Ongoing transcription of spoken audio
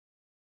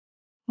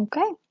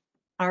Okay.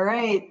 All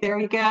right, there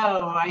we go.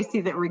 I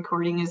see that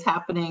recording is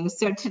happening.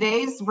 So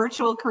today's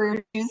Virtual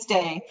Career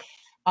Tuesday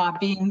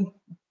being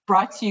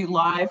brought to you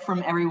live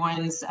from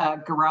everyone's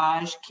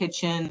garage,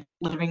 kitchen,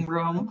 living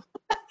room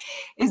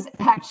is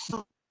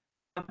actually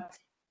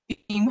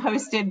being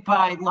hosted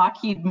by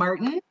Lockheed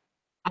Martin.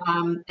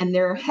 And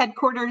their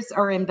headquarters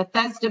are in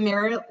Bethesda,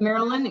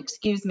 Maryland,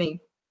 excuse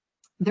me.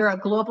 They're a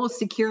global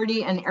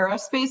security and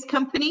aerospace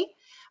company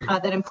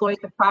that employs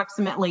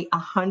approximately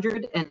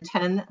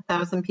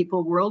 110,000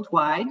 people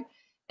worldwide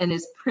and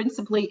is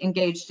principally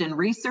engaged in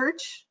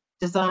research,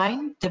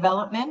 design,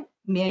 development,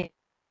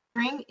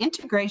 manufacturing,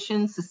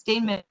 integration,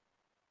 sustainment,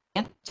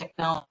 and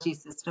technology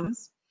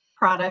systems,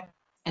 products,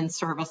 and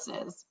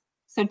services.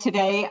 So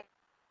today,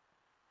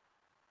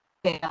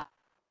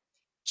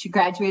 she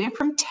graduated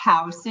from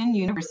Towson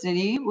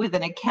University with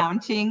an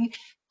accounting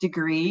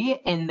degree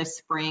in the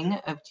spring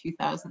of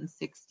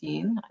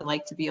 2016. I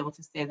like to be able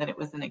to say that it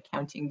was an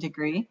accounting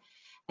degree.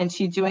 And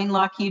she joined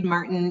Lockheed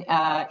Martin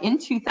in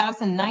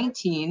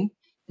 2019,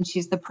 and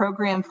she's the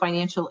program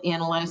financial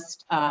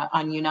analyst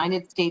on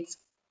United States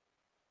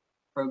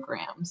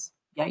programs.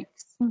 Yikes.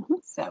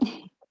 So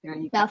there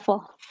you go.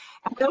 Mouthful.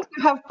 I also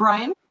have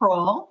Brian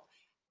Kroll.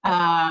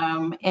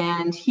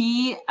 And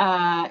he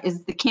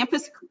is the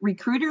campus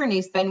recruiter, and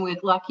he's been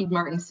with Lockheed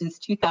Martin since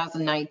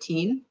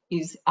 2019.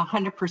 He's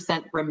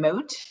 100%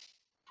 remote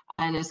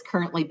and is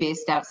currently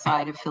based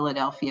outside of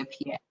Philadelphia,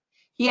 PA.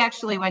 He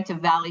actually went to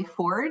Valley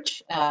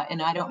Forge,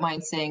 and I don't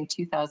mind saying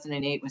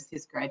 2008 was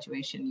his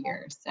graduation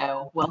year.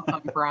 So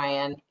welcome,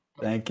 Brian.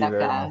 Thank you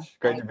very much.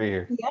 Great to be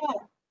here.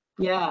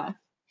 Yeah.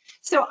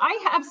 So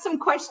I have some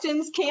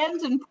questions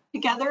canned and put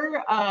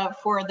together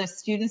for the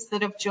students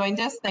that have joined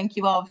us. Thank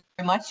you all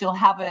very much. You'll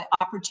have an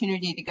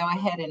opportunity to go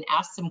ahead and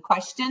ask some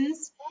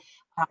questions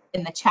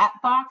in the chat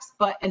box.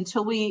 But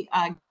until we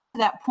get to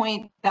that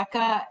point,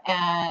 Becca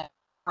and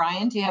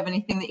Brian, do you have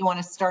anything that you want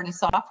to start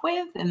us off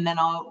with? And then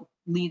I'll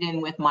lead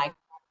in with my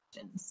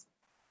questions.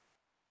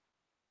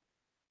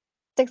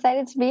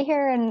 Excited to be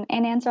here and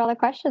answer all the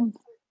questions.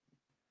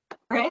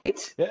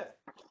 Great. Yeah.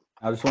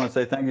 I just want to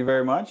say thank you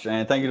very much,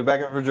 and thank you to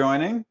Becca for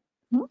joining,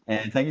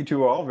 and thank you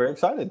to all. Very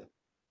excited.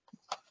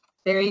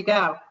 There you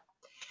go.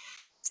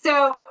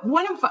 So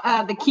one of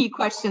the key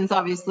questions,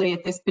 obviously,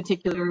 at this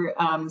particular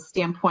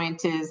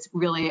standpoint is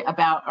really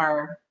about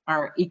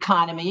our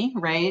economy,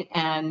 right?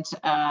 And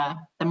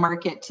the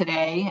market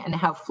today and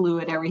how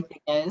fluid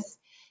everything is.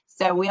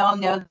 So we all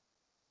know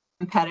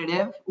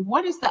competitive.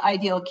 What does the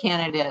ideal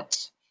candidate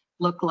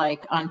look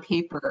like on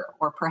paper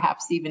or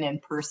perhaps even in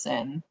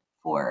person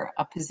for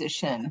a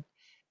position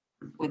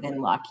within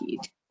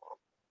Lockheed?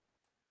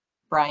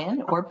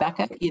 Brian or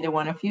Becca, either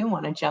one of you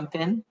want to jump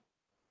in?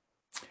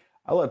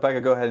 I'll let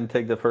Becca go ahead and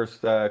take the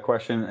first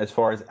question as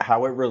far as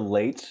how it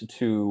relates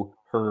to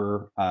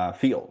her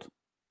field.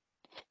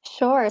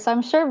 Sure. So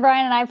I'm sure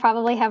Brian and I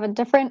probably have a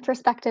different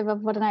perspective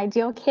of what an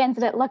ideal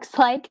candidate looks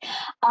like.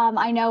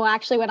 I know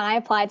actually when I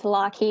applied to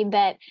Lockheed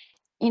that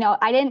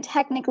I didn't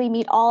technically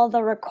meet all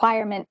the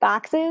requirement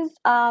boxes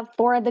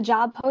for the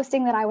job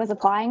posting that I was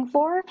applying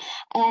for.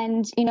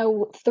 And,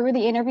 through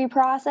the interview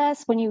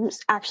process, when you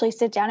actually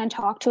sit down and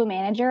talk to a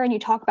manager and you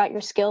talk about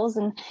your skills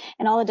and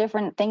all the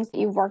different things that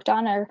you've worked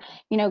on or,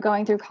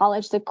 going through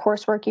college, the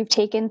coursework you've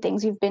taken,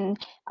 things you've been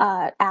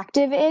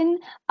active in,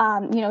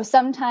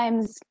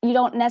 sometimes you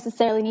don't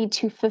necessarily need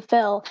to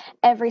fulfill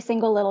every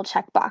single little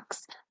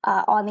checkbox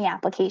on the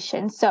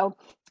application. So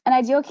an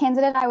ideal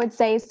candidate, I would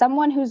say,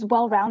 someone who's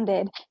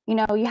well-rounded.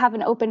 You have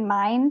an open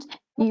mind.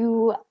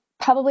 You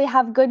probably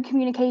have good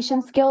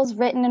communication skills,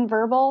 written and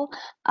verbal.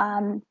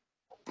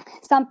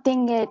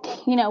 Something that,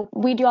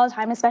 we do all the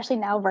time, especially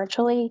now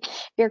virtually.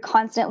 You're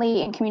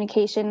constantly in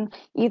communication,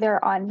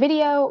 either on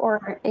video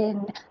or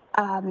in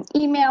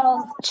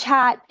emails,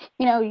 chat.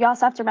 You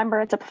also have to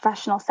remember it's a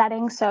professional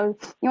setting. So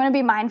you want to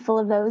be mindful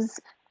of those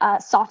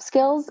soft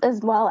skills as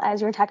well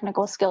as your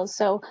technical skills.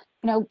 So,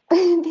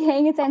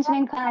 paying attention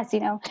in class,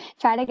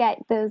 try to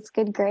get those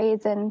good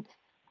grades and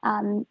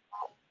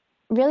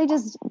really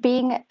just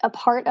being a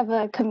part of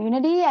a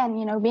community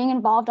and, being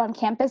involved on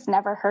campus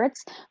never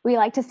hurts. We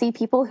like to see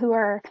people who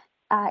are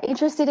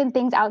interested in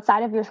things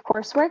outside of your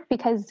coursework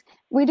because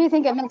we do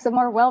think it makes a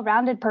more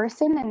well-rounded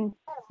person.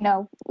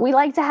 And, we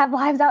like to have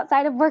lives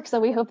outside of work. So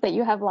we hope that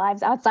you have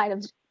lives outside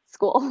of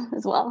school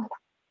as well.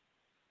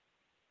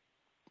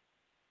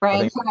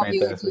 Brian, do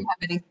you have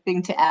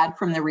anything to add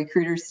from the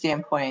recruiter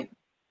standpoint?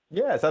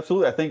 Yes,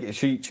 absolutely. I think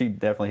she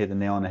definitely hit the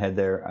nail on the head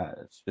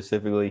there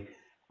specifically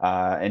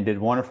and did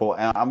wonderful.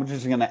 And I'm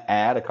just going to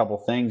add a couple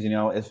things,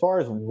 as far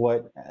as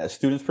what a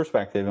student's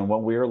perspective and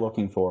what we are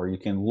looking for, you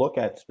can look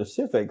at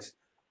specifics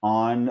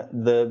on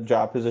the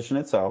job position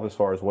itself as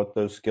far as what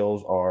those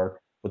skills are,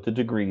 what the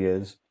degree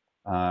is.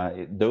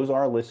 Those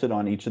are listed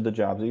on each of the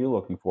jobs that you're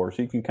looking for.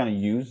 So you can kind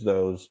of use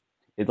those.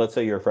 Let's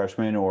say you're a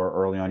freshman or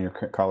early on your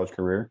college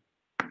career,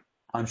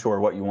 unsure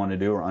what you want to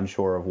do or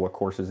unsure of what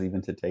courses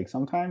even to take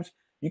sometimes,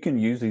 you can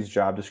use these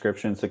job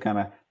descriptions to kind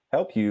of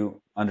help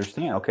you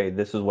understand, okay,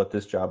 this is what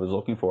this job is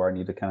looking for. I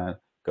need to kind of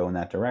go in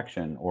that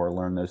direction or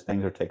learn those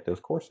things or take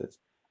those courses.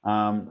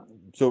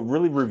 So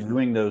really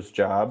reviewing those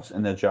jobs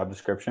and the job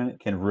description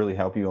can really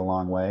help you a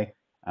long way,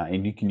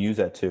 and you can use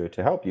that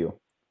to help you.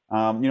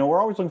 We're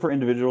always looking for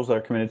individuals that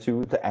are committed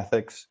to the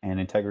ethics and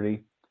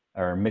integrity,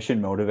 are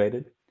mission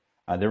motivated.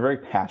 They're very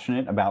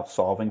passionate about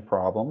solving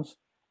problems,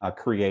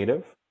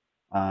 creative.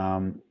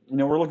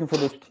 We're looking for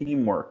those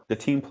teamwork, the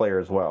team player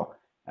as well.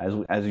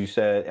 As you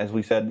said, as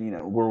we said,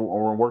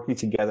 we're working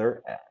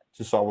together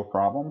to solve a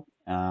problem.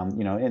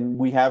 And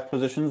we have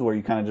positions where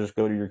you kind of just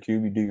go to your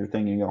cube, you do your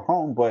thing, and you go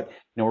home. But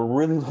we're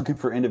really looking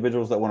for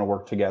individuals that want to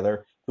work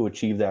together to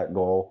achieve that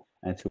goal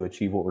and to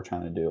achieve what we're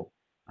trying to do.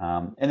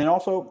 And then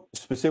also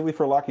specifically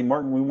for Lockheed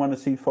Martin, we want to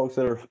see folks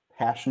that are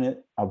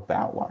passionate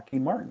about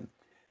Lockheed Martin.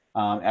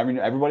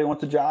 Everybody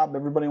wants a job,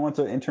 everybody wants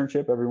an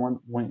internship, everyone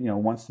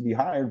wants to be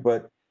hired,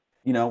 but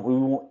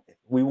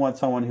we want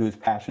someone who is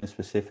passionate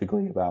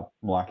specifically about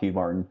Lockheed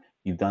Martin.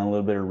 You've done a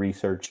little bit of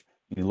research,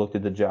 you looked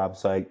at the job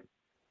site,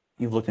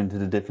 you've looked into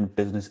the different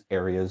business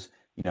areas.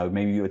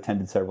 Maybe you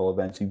attended several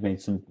events, you've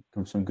made some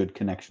good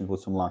connections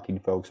with some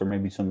Lockheed folks, or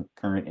maybe some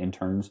current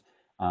interns.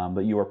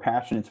 But you are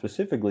passionate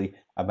specifically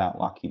about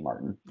Lockheed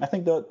Martin. I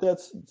think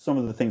that's some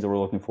of the things that we're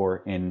looking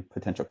for in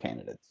potential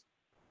candidates.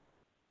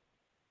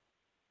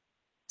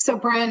 So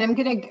Brian, I'm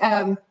going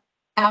to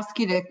ask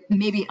you to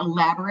maybe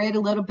elaborate a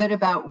little bit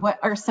about what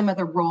are some of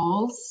the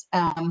roles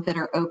that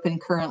are open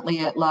currently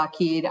at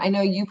Lockheed. I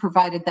know you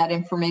provided that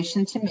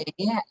information to me,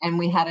 and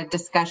we had a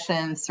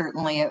discussion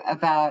certainly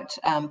about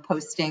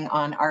posting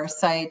on our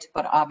site,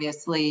 but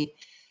obviously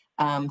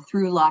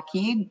through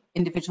Lockheed,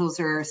 individuals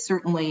are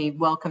certainly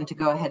welcome to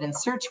go ahead and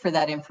search for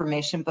that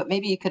information, but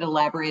maybe you could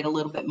elaborate a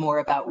little bit more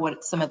about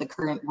what some of the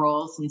current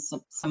roles and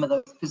some of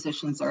those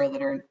positions are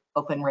that are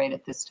open right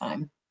at this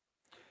time.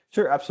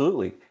 Sure,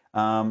 absolutely.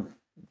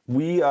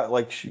 We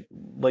like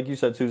you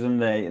said, Susan,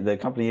 the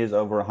company is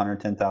over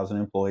 110,000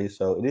 employees,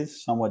 so it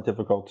is somewhat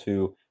difficult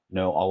to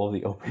know all of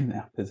the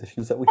open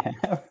positions that we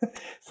have.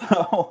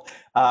 So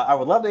I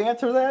would love to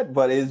answer that,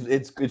 but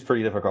it's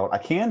pretty difficult. I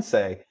can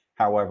say,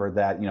 however,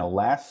 that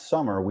last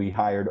summer we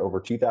hired over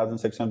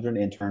 2,600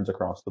 interns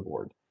across the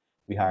board.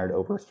 We hired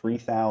over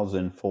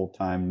 3,000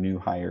 full-time new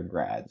hire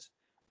grads.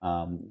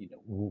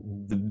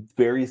 The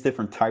various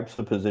different types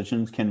of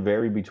positions can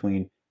vary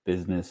between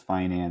business,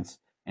 finance,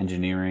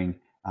 engineering,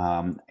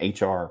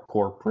 HR,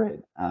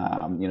 corporate,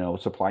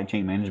 supply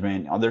chain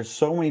management. There's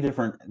so many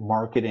different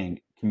marketing,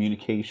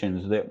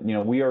 communications that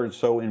we are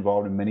so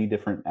involved in many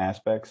different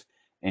aspects,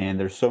 and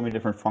there's so many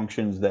different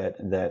functions that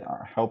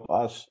help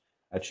us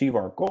achieve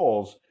our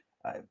goals.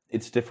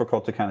 It's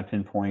difficult to kind of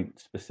pinpoint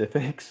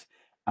specifics.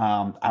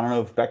 I don't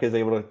know if Becca is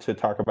able to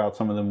talk about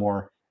some of the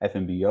more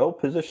FMBO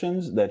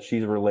positions that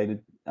she's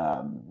related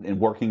and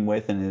working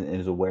with and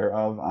is aware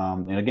of.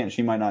 And again,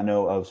 she might not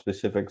know of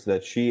specifics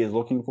that she is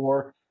looking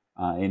for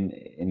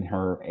in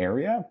her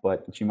area,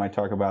 but she might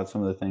talk about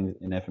some of the things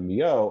in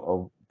FMBO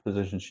of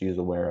positions she is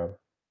aware of.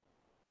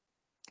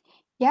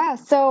 Yeah,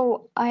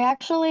 so I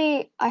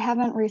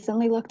haven't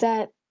recently looked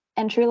at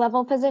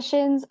entry-level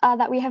positions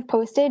that we have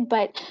posted,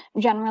 but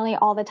generally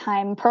all the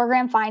time,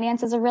 program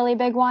finance is a really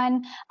big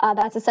one.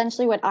 That's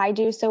essentially what I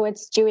do. So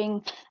it's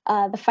doing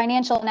the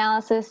financial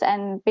analysis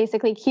and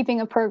basically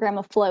keeping a program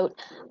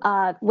afloat,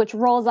 which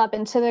rolls up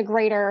into the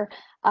greater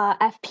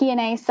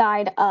FP&A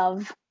side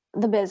of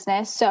the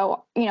business.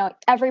 So,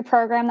 every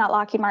program that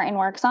Lockheed Martin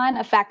works on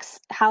affects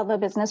how the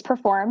business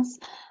performs.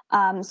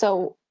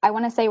 So I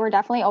want to say we're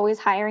definitely always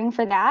hiring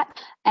for that.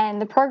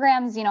 And the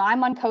programs,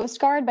 I'm on Coast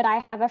Guard, but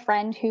I have a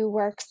friend who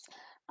works,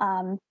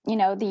 the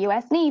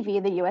U.S.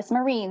 Navy, the U.S.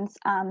 Marines.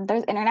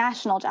 There's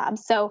international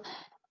jobs. So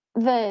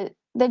the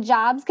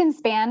jobs can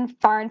span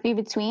far and few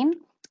between.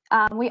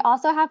 We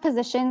also have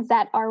positions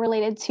that are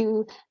related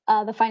to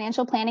the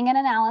financial planning and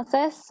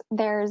analysis.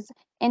 There's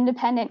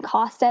independent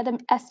cost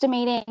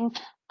estimating,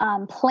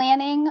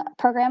 planning,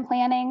 program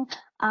planning.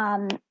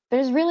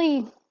 There's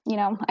really,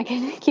 I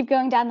can keep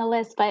going down the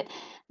list, but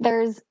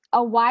there's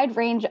a wide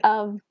range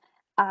of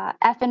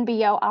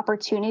F&BO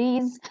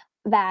opportunities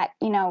that,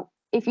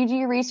 if you do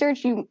your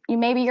research, you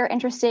maybe you're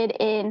interested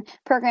in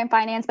program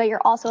finance, but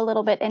you're also a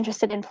little bit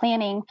interested in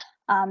planning.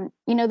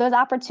 Those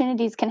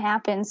opportunities can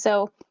happen.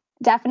 So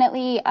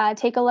definitely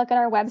take a look at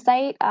our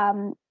website.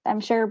 I'm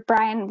sure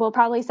Brian will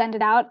probably send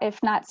it out, if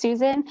not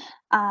Susan,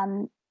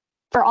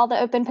 for all the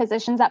open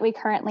positions that we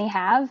currently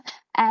have,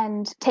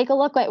 and take a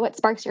look at what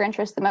sparks your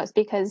interest the most,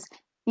 because,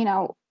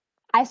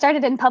 I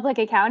started in public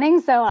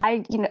accounting, so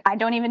I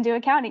don't even do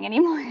accounting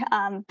anymore.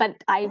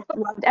 But I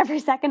loved every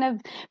second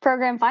of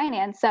program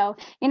finance. So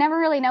you never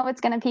really know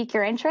what's going to pique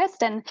your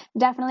interest, and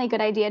definitely a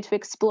good idea to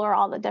explore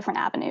all the different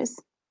avenues.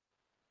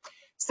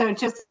 So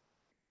just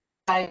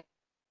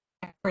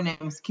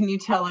acronyms, can you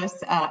tell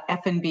us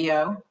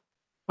FNBO,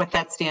 what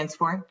that stands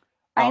for?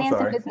 Finance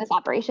and business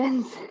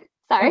operations.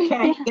 Sorry.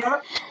 Okay.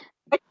 Yep.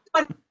 I just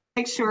want to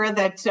make sure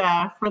that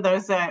for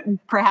those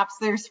perhaps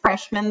there's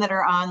freshmen that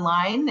are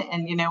online,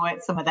 and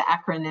some of the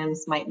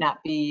acronyms might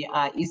not be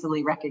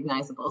easily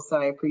recognizable. So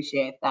I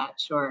appreciate that.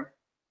 Sure.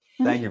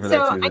 Thank you for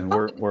that, Susan.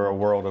 We're a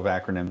world of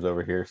acronyms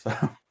over here. So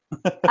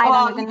I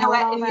don't even know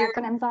what all the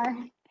acronyms are.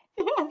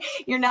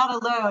 You're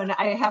not alone.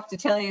 I have to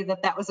tell you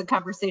that that was a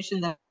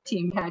conversation that the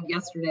team had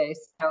yesterday.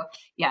 So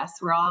yes,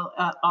 we're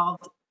all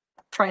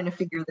trying to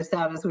figure this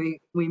out as we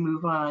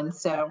move on.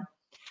 So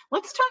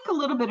let's talk a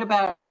little bit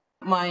about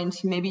mind.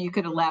 Maybe you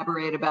could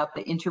elaborate about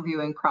the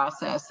interviewing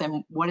process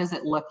and what does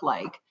it look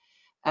like?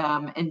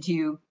 And do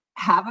you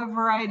have a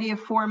variety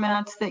of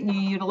formats that you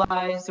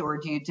utilize, or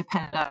do you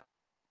depend on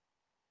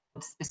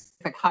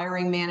specific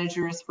hiring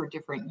managers for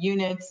different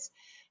units?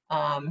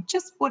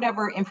 Just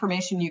whatever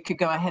information you could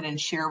go ahead and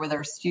share with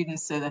our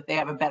students so that they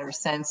have a better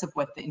sense of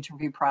what the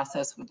interview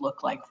process would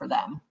look like for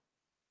them.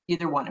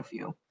 Either one of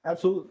you.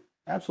 Absolutely.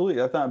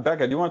 Absolutely. I thought,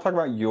 Becca, do you want to talk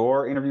about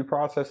your interview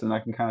process, and I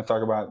can kind of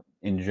talk about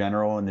in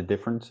general and the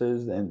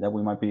differences and that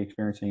we might be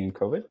experiencing in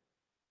COVID?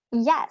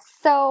 Yes.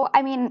 So,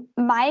 I mean,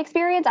 my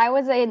experience, I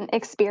was an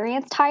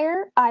experienced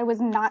hire. I was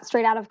not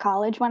straight out of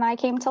college when I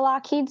came to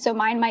Lockheed. So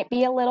mine might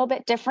be a little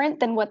bit different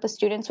than what the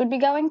students would be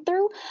going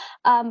through.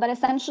 But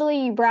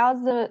essentially, you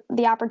browse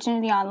the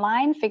opportunity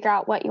online, figure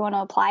out what you want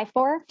to apply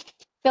for,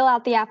 fill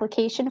out the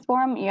application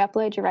form, you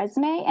upload your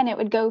resume, and it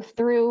would go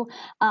through.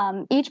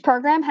 Each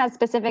program has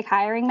specific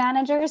hiring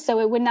managers. So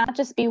it would not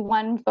just be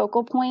one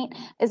focal point,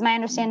 is my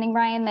understanding,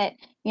 Ryan, that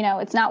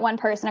it's not one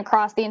person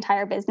across the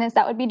entire business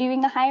that would be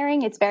doing the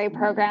hiring. It's very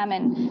program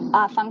and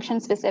function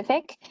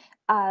specific.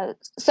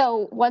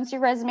 So once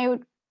your resume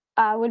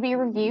would be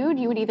reviewed,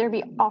 you would either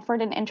be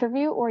offered an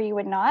interview or you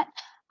would not.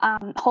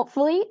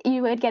 Hopefully,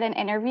 you would get an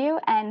interview.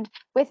 And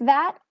with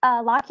that,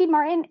 Lockheed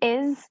Martin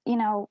is,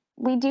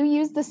 we do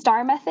use the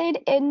STAR method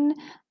in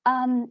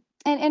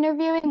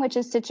interviewing, which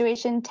is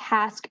situation,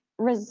 task,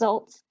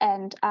 results,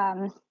 and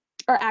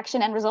or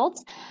action and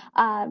results.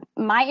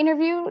 My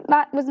interview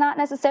was not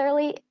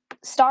necessarily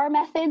STAR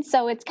method,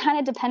 so it's kind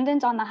of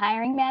dependent on the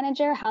hiring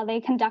manager, how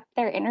they conduct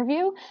their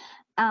interview,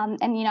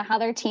 and how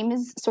their team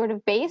is sort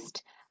of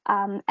based.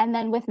 And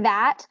then with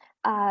that,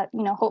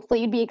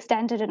 hopefully you'd be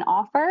extended an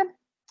offer,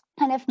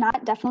 and if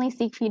not, definitely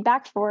seek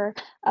feedback for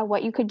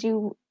what you could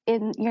do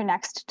in your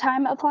next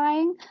time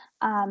applying.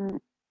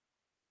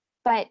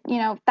 But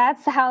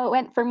that's how it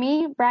went for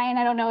me. Brian,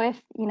 I don't know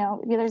if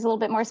there's a little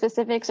bit more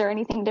specifics or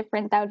anything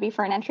different that would be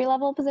for an entry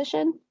level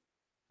position.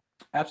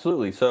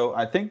 Absolutely. So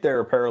I think there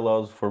are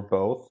parallels for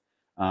both.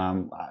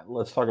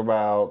 Let's talk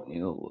about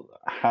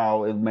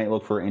how it may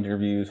look for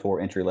interviews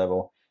for entry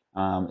level,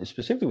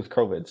 specifically with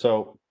COVID.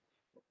 So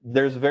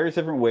there's various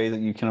different ways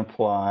that you can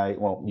apply.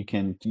 Well, you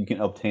can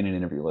obtain an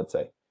interview. Let's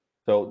say.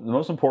 So the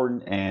most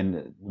important,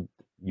 and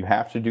you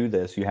have to do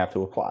this. You have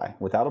to apply.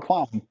 Without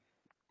applying,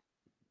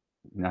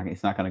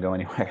 it's not going to go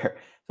anywhere.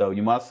 So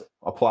you must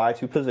apply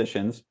to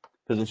positions.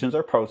 Positions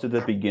are posted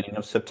at the beginning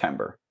of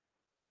September,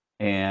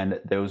 and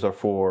those are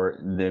for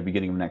the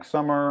beginning of next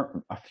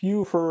summer. A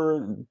few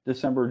for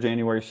December,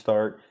 January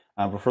start,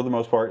 but for the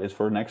most part, is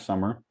for next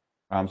summer.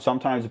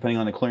 Sometimes, depending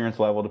on the clearance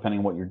level, depending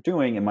on what you're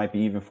doing, it might be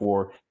even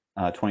for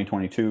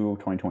 2022,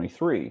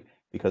 2023,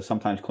 because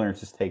sometimes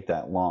clearances take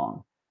that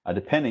long,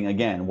 depending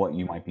again what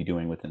you might be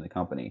doing within the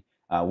company.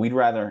 We'd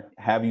rather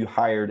have you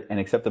hired and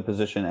accept the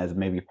position as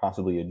maybe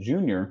possibly a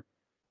junior,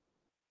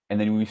 and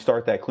then we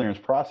start that clearance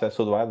process.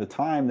 So by the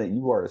time that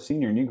you are a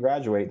senior and you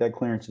graduate, that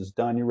clearance is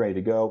done. You're ready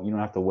to go. You don't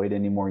have to wait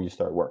anymore. You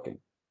start working.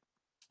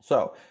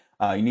 So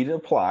you need to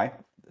apply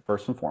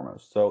first and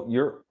foremost. So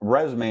your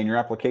resume and your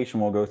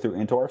application will go through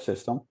into our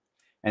system.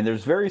 And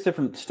there's various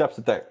different steps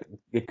that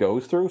it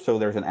goes through. So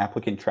there's an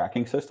applicant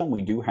tracking system.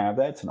 We do have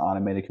that. It's an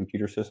automated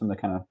computer system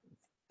that kind of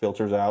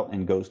filters out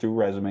and goes through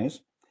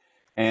resumes.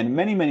 And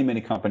many, many, many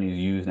companies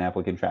use an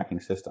applicant tracking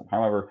system.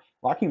 However,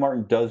 Lockheed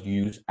Martin does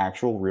use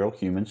actual real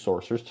human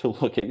sourcers to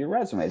look at your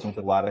resumes, which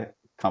a lot of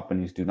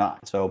companies do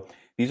not. So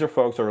these are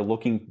folks that are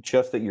looking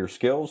just at your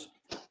skills,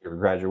 your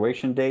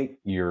graduation date,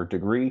 your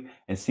degree,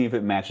 and see if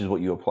it matches what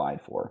you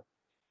applied for.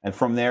 And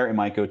from there, it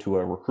might go to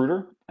a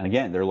recruiter. And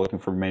again, they're looking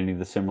for many of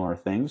the similar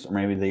things, or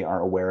maybe they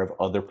are aware of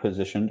other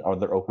positions,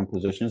 other open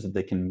positions that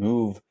they can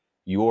move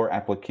your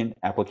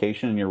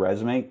application and your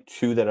resume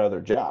to that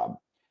other job.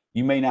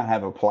 You may not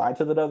have applied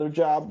to that other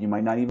job. You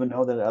might not even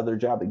know that other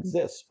job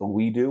exists, but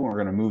we do, and we're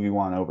going to move you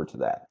on over to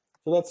that.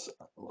 So that's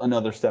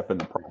another step in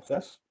the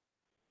process.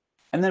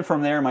 And then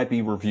from there, it might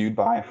be reviewed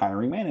by a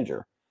hiring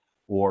manager,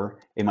 or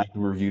it might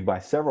be reviewed by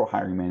several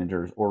hiring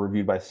managers, or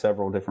reviewed by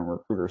several different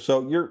recruiters.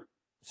 So your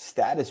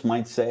status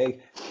might say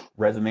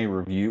resume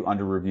review,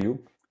 under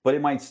review, but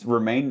it might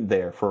remain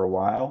there for a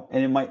while,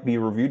 and it might be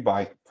reviewed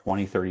by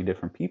 20, 30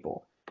 different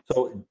people.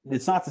 So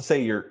it's not to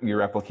say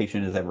your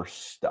application is ever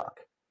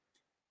stuck.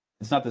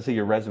 It's not to say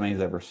your resume is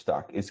ever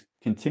stuck. It's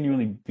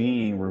continually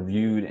being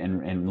reviewed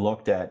and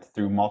looked at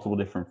through multiple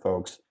different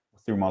folks,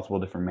 through multiple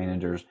different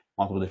managers,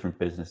 multiple different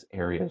business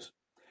areas.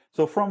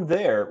 So from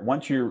there,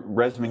 once your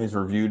resume is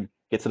reviewed,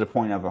 get to the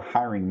point of a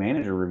hiring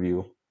manager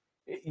review,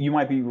 you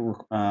might be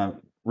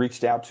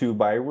reached out to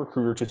by a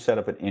recruiter to set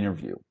up an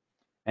interview.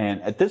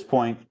 And at this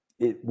point,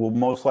 it will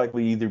most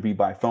likely either be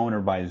by phone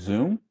or by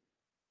Zoom,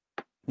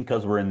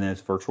 because we're in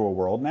this virtual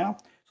world now.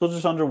 So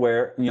just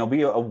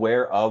be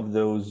aware of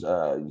those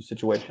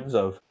situations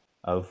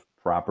of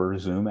proper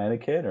Zoom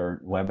etiquette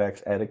or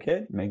WebEx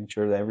etiquette, making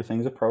sure that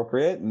everything's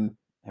appropriate and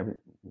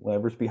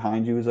whatever's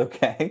behind you is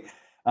okay.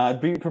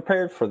 Be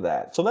prepared for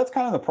that. So that's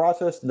kind of the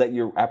process that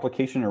your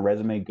application or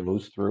resume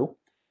goes through.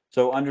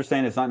 So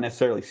understand it's not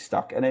necessarily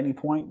stuck at any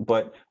point,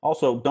 but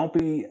also don't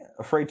be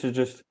afraid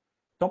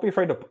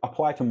to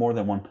apply to more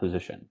than one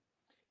position.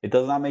 It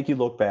does not make you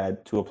look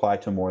bad to apply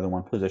to more than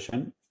one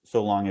position,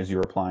 so long as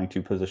you're applying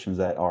to positions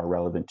that are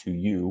relevant to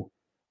you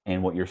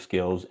and what your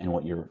skills and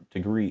what your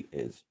degree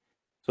is.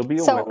 So be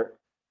So aware. Go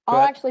I'll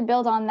ahead. actually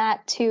build on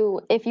that too.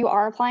 If you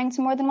are applying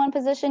to more than one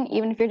position,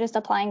 even if you're just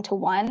applying to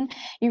one,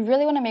 you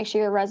really want to make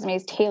sure your resume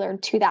is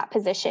tailored to that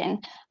position.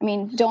 I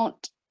mean,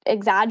 don't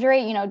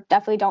exaggerate,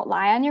 definitely don't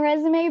lie on your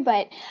resume,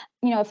 but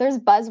if there's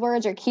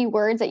buzzwords or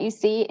keywords that you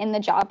see in the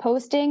job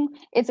posting,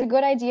 it's a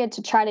good idea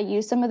to try to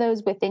use some of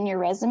those within your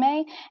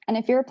resume. And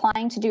if you're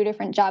applying to do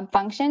different job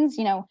functions,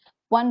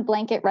 one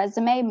blanket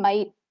resume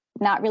might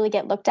not really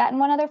get looked at in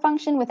one other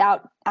function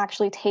without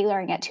actually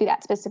tailoring it to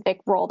that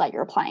specific role that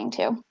you're applying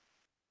to.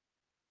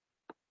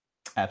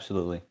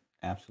 Absolutely,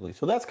 absolutely.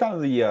 So that's kind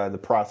of the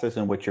process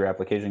in which your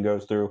application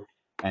goes through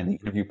and the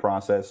interview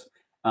process.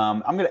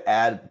 I'm going to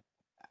add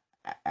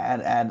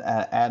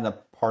a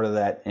part of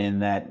that in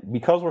that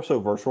because we're so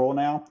virtual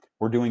now,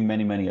 we're doing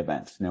many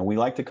events. We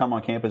like to come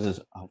on campus as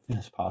often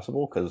as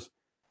possible because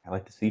I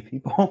like to see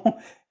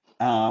people.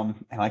 I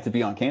like to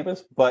be on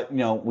campus, but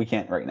we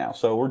can't right now.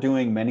 So we're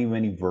doing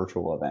many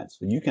virtual events.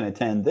 So you can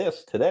attend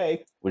this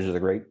today, which is a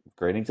great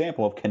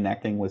example of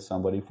connecting with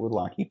somebody for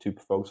Lockheed, two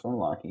folks from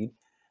Lockheed.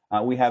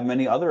 We have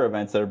many other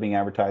events that are being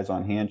advertised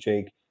on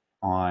Handshake,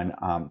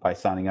 on by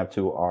signing up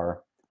to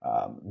our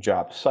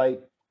job site,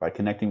 by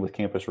connecting with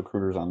campus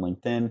recruiters on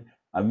LinkedIn,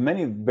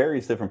 many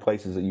various different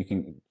places that you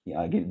can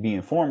be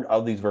informed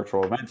of these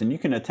virtual events, and you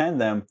can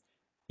attend them.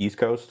 East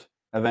Coast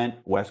event,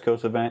 West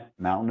Coast event,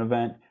 Mountain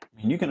event. I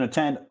mean, you can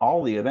attend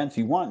all the events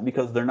you want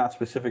because they're not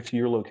specific to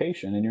your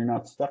location, and you're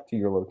not stuck to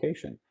your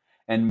location.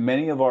 And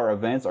many of our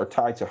events are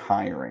tied to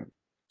hiring,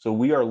 so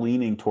we are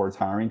leaning towards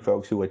hiring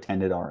folks who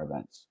attended our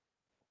events,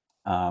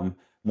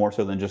 more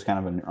so than just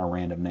kind of a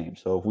random name.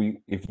 So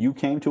if you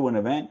came to an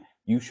event,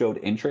 you showed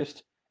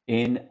interest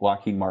in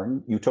Lockheed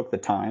Martin, you took the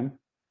time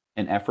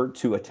and effort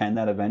to attend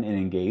that event and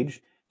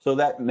engage. So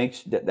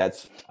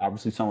that's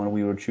obviously someone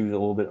we would choose a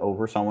little bit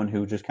over someone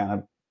who just kind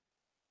of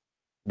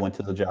went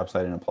to the job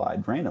site and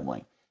applied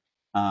randomly.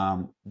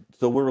 Um,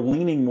 so we're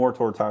leaning more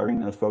towards hiring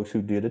those folks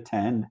who did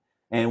attend,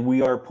 and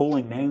we are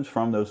pulling names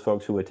from those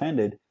folks who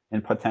attended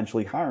and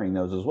potentially hiring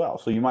those as well.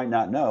 So you might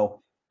not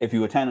know if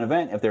you attend an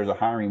event if there's a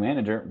hiring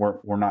manager.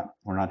 We're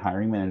not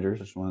hiring managers.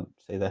 I just want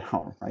to say that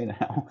out right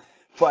now.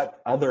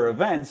 But other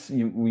events,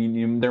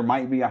 there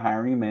might be a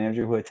hiring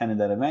manager who attended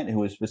that event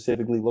who is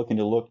specifically looking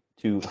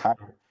to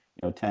hire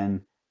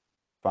 10,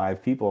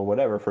 5 people or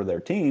whatever for their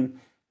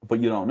team, but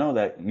you don't know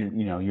that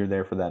you're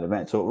there for that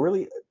event. So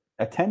really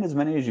attend as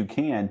many as you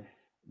can,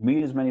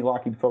 meet as many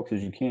Lockheed folks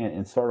as you can,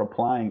 and start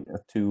applying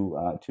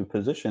to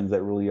positions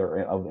that really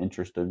are of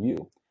interest of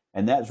you.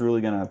 And that's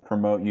really going to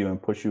promote you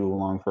and push you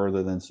along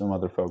further than some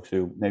other folks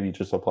who maybe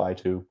just apply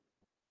to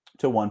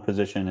one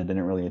position and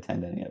didn't really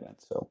attend any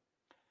events. So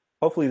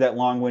hopefully that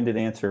long-winded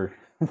answer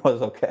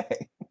was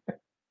okay.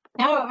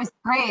 No, it was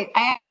great.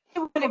 I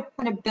actually want to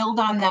kind of build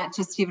on that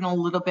just even a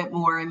little bit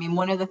more. I mean,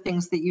 one of the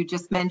things that you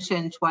just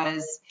mentioned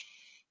was,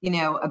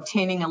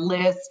 obtaining a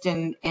list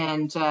and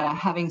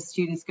having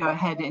students go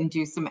ahead and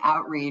do some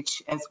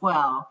outreach as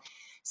well.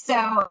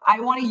 So I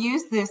want to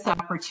use this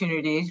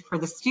opportunity for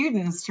the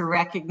students to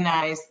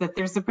recognize that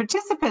there's a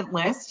participant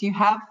list. You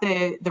have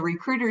the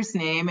recruiter's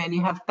name and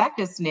you have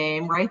Becca's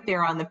name right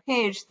there on the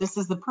page. This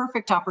is the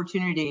perfect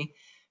opportunity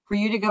for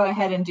you to go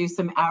ahead and do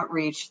some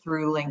outreach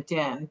through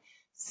LinkedIn.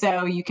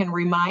 So you can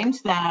remind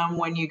them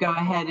when you go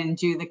ahead and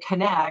do the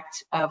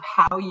connect of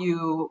how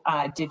you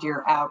did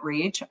your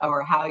outreach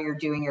or how you're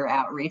doing your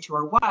outreach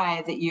or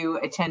why that you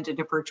attended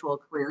a virtual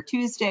Career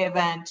Tuesday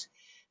event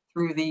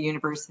through the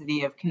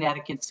University of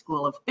Connecticut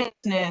School of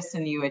Business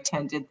and you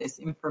attended this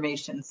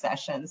information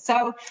session.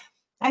 So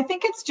I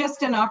think it's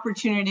just an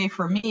opportunity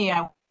for me.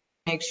 I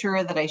make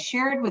sure that I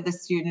shared with the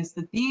students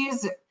that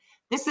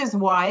this is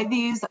why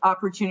these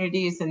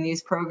opportunities and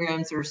these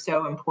programs are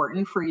so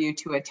important for you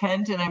to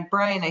attend. And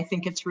Brian, I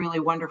think it's really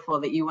wonderful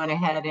that you went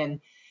ahead and,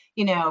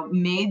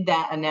 made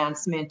that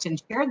announcement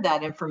and shared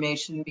that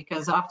information,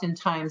 because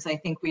oftentimes I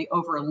think we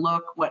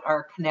overlook what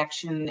our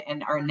connection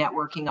and our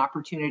networking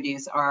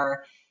opportunities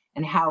are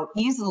and how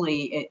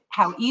easy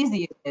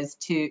it is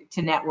to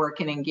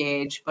network and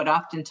engage. But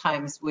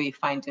oftentimes we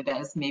find it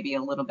as maybe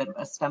a little bit of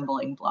a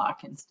stumbling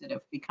block instead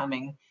of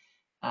becoming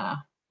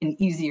an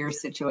easier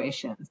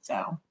situation.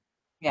 So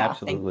yeah,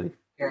 thank you Absolutely. for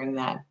sharing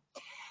that.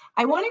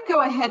 I want to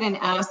go ahead and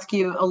ask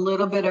you a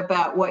little bit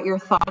about what your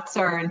thoughts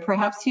are, and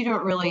perhaps you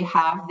don't really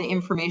have the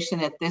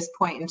information at this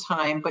point in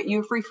time, but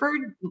you've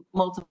referred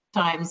multiple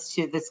times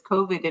to this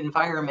COVID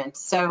environment.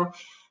 So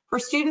for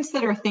students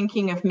that are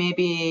thinking of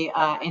maybe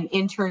an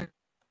intern,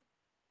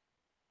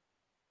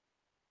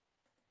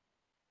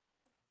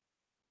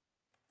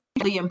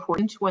 really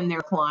important when they're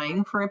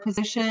applying for a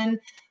position.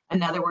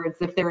 In other words,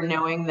 if they're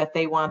knowing that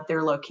they want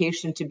their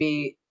location to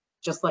be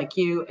just like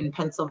you in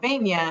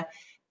Pennsylvania,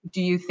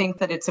 do you think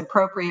that it's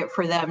appropriate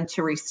for them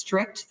to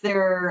restrict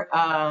their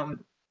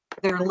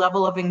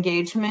level of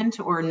engagement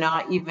or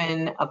not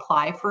even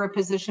apply for a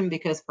position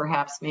because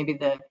perhaps maybe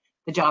the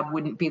job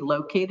wouldn't be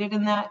located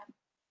in that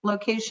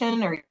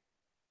location, or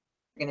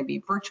going to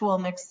be virtual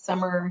next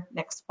summer,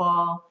 next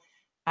fall?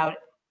 How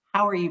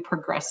are you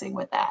progressing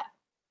with that?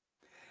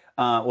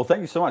 Well,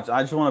 thank you so much.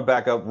 I just want to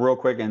back up real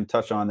quick and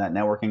touch on that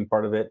networking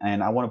part of it.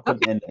 And I want to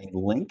put Okay. in a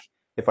link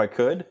if I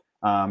could.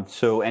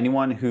 So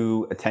anyone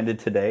who attended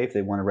today, if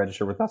they want to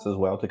register with us as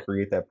well to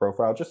create that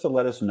profile, just to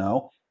let us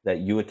know that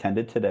you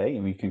attended today,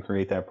 and we can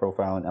create that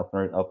profile and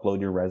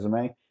upload your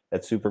resume.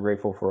 That's super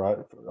grateful for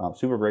us,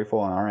 super grateful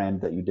on our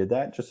end that you did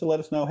that. Just to let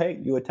us know, hey,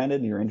 you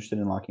attended and you're interested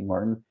in Lockheed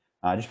Martin.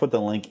 Just put the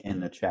link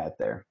in the chat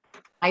there.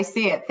 I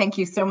see it. Thank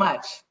you so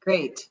much.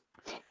 Great.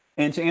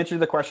 And to answer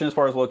the question as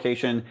far as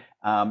location,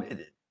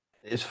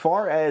 as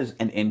far as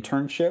an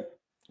internship,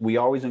 we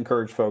always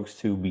encourage folks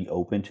to be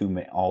open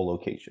to all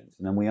locations.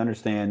 And then we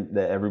understand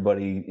that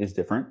everybody is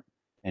different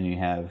and you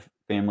have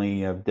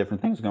family of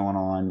different things going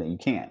on that you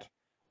can't.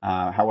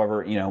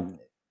 However,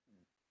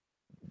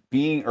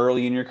 being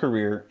early in your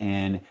career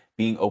and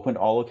being open to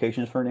all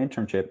locations for an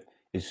internship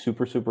is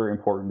super, super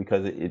important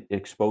because it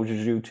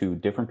exposes you to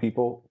different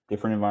people,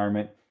 different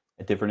environment,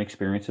 and different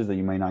experiences that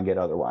you may not get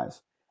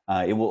otherwise.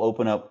 It will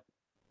open up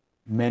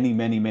many,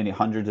 many, many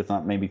hundreds, if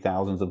not maybe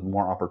thousands of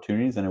more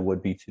opportunities than it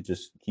would be to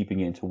just keeping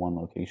it into one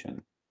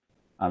location.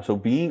 So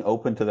being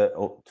open to that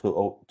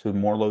to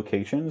more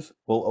locations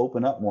will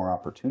open up more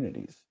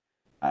opportunities.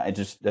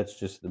 That's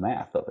just the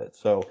math of it.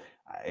 So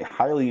I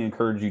highly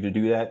encourage you to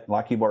do that.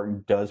 Lockheed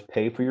Martin does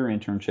pay for your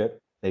internship.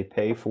 They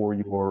pay for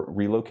your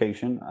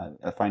relocation,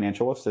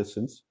 financial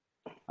assistance.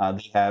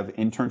 They have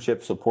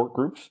internship support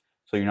groups,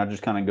 so you're not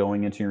just kind of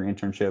going into your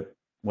internship,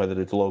 whether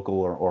it's local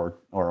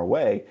or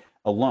away,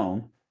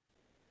 alone.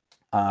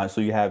 So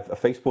you have a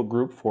Facebook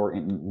group for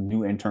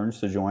new interns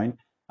to join.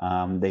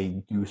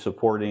 They do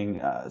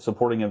supporting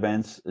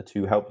events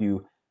to help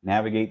you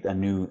navigate a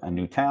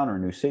new town or a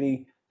new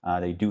city.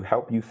 They do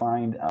help you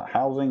find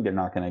housing. They're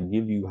not going to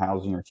give you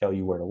housing or tell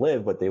you where to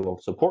live, but they will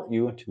support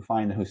you to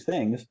find those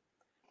things.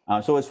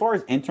 So as far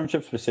as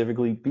internships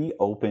specifically, be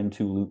open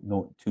to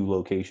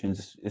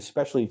locations,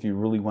 especially if you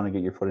really want to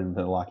get your foot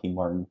into Lockheed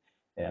Martin.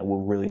 It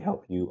will really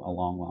help you a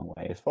long, long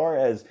way. As far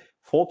as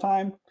full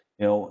time,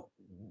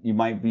 you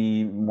might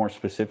be more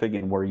specific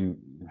in where you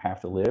have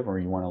to live or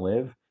you want to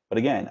live. But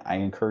again, I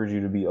encourage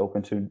you to be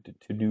open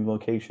to new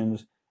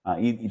locations,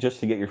 just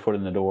to get your foot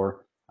in the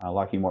door.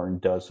 Lockheed Martin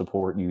does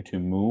support you to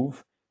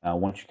move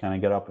once you kind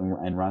of get up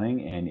and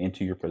running and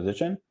into your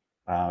position.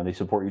 They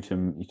support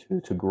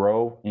you to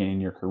grow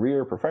in your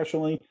career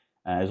professionally,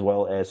 as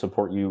well as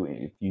support you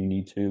if you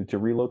need to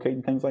relocate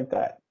and things like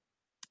that.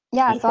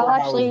 Yeah, As so I'll far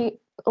how actually,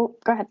 oh,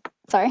 go ahead.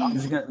 Sorry.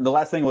 the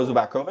last thing was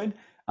about COVID.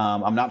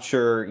 I'm not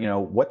sure,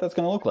 what that's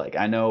going to look like.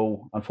 I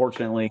know,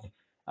 unfortunately,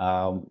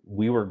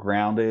 we were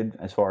grounded.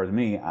 As far as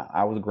me,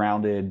 I was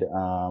grounded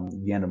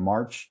the end of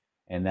March,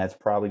 and that's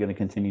probably going to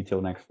continue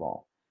till next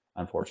fall.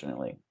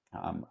 Unfortunately,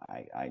 I'm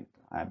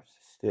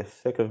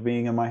sick of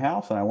being in my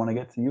house, and I want to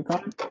get to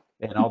UConn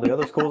and all the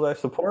other schools I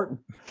support.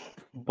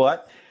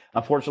 But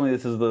unfortunately,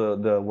 this is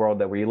the world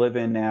that we live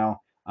in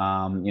now.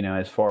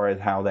 As far as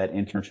how that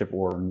internship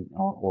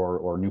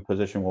or new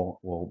position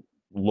will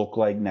look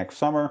like next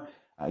summer.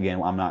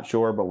 Again, I'm not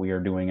sure, but we are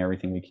doing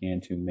everything we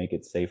can to make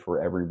it safe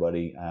for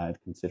everybody,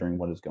 considering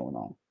what is going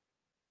on.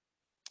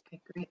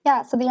 Okay, great.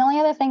 Yeah, so the only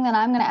other thing that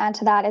I'm going to add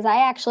to that is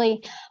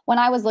when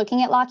I was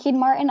looking at Lockheed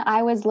Martin,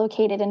 I was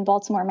located in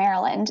Baltimore,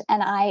 Maryland,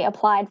 and I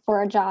applied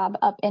for a job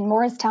up in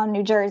Morristown,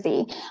 New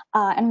Jersey,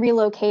 and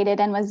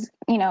relocated and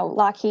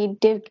Lockheed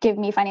did give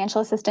me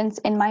financial assistance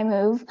in my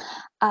move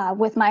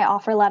with my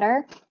offer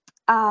letter.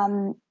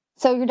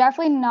 So you're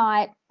definitely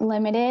not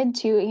limited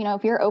to,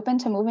 if you're open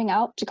to moving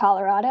out to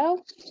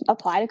Colorado,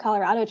 apply to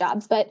Colorado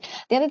jobs. But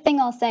the other thing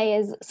I'll say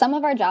is some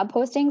of our job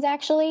postings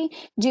actually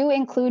do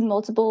include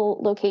multiple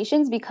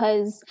locations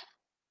because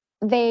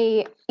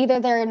they're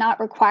not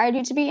required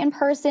you to be in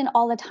person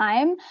all the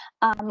time,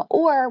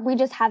 or we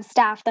just have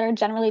staff that are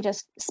generally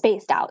just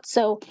spaced out.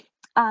 So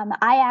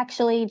I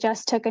actually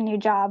just took a new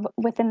job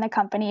within the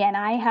company, and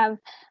I have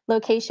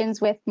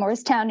locations with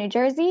Morristown, New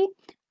Jersey.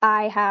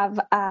 I have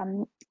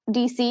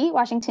DC,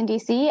 Washington,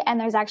 DC, and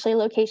there's actually a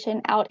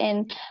location out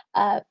in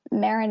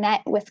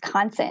Marinette,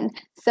 Wisconsin.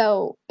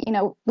 So,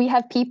 we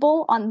have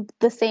people on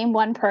the same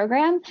one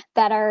program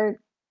that are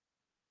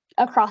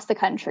across the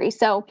country.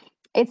 So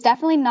it's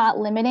definitely not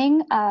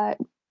limiting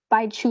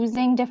by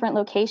choosing different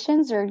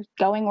locations or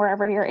going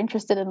wherever you're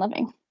interested in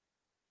living.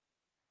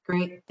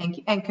 Great, thank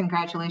you. And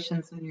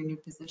congratulations on your new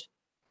position.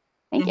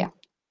 Thank you.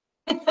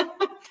 I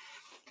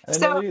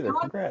didn't know that either.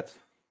 Congrats.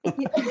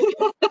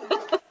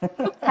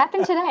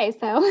 Happened today,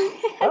 so.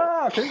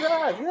 Oh,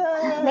 congrats.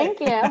 Yay. Thank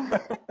you.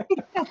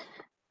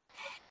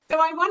 So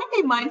I want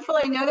to be mindful.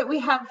 I know that we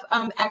have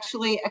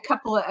actually a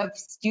couple of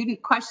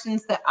student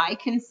questions that I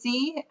can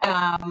see,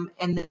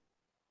 and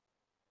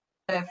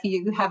if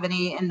you have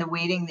any in the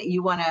waiting that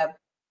you want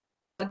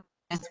to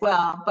as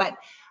well. But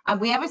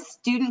we have a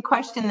student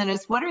question that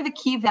is, what are the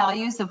key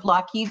values of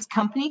Lockheed's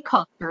company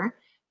culture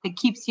that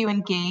keeps you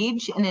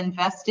engaged and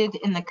invested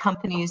in the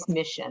company's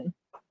mission?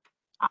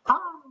 Ah,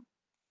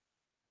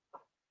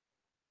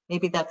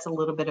 maybe that's a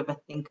little bit of a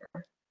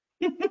thinker.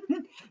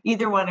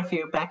 Either one of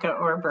you, Becca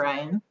or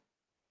Brian.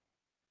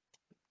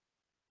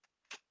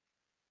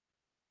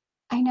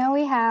 I know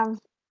we have,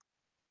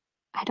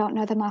 I don't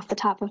know them off the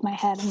top of my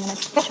head. I'm going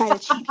to try to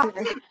cheat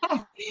here.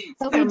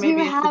 But we do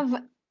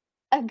have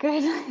a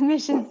good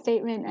mission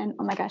statement. And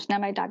oh my gosh, now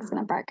my dog's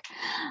going to bark.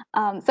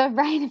 So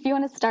Brian, if you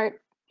want to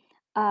start,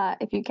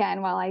 if you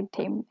can, while I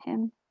tame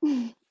him.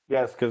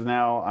 Yes, because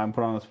now I'm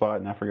put on the spot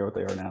and I forget what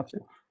they are now too.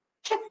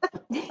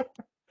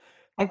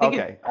 I think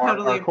Okay, it's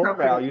totally our core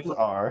appropriate. values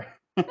are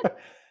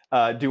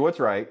do what's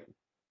right,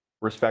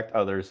 respect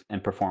others,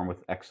 and perform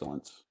with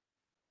excellence.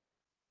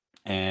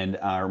 And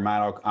our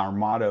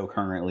motto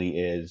currently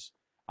is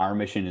our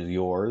mission is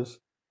yours.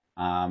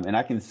 And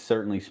I can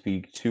certainly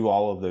speak to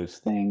all of those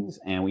things.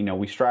 And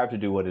we strive to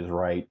do what is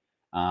right.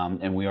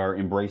 And we are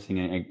embracing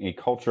a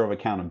culture of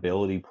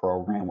accountability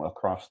program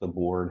across the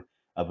board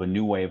of a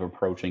new way of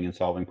approaching and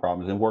solving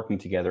problems and working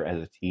together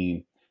as a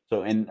team.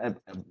 So, and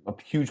a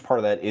huge part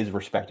of that is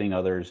respecting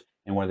others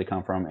and where they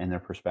come from and their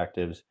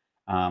perspectives.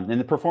 And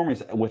the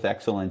performance with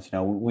excellence,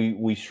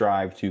 we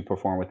strive to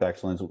perform with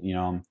excellence,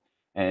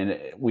 and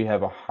we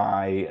have a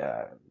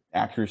high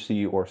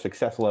accuracy or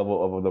success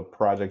level of the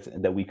projects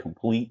that we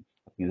complete.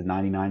 I think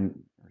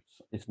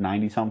it's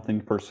 90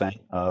 something percent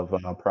of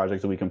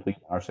projects that we complete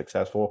are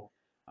successful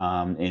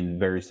in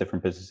various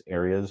different business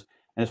areas.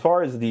 And as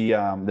far as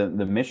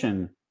the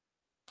mission,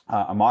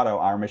 motto,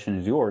 our mission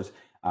is yours.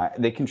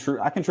 I can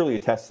truly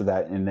attest to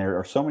that. And there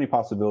are so many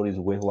possibilities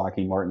with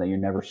Lockheed Martin that you're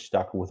never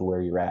stuck with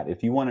where you're at.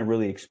 If you want to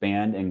really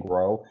expand and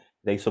grow,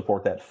 they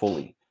support that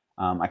fully.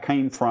 I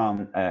came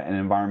from an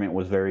environment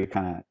was very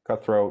kind of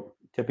cutthroat,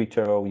 tippy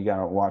toe. You got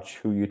to watch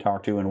who you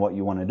talk to and what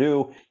you want to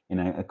do in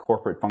a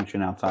corporate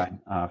function outside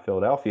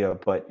Philadelphia.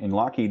 But in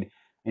Lockheed,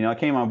 I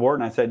came on board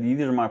and I said, these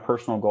are my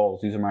personal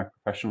goals. These are my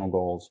professional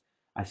goals.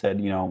 I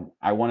said,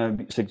 I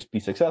want to be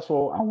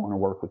successful. I want to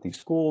work with these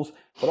schools,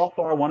 but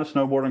also I want to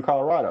snowboard in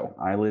Colorado.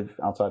 I live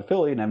outside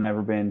Philly and I've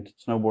never been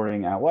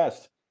snowboarding out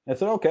west. I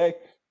said, okay,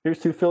 here's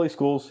 2 Philly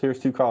schools. Here's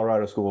 2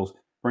 Colorado schools.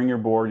 Bring your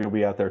board. You'll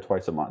be out there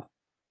twice a month.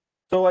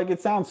 So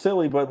it sounds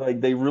silly,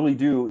 but they really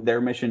do. Their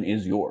mission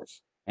is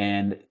yours.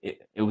 And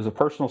it was a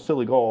personal,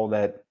 silly goal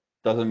that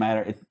doesn't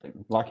matter.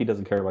 Lockheed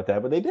doesn't care about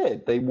that, but they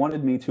did. They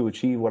wanted me to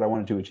achieve what I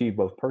wanted to achieve,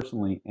 both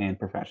personally and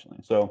professionally.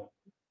 So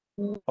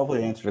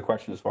hopefully I answered the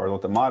question as far as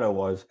what the motto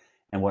was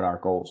and what our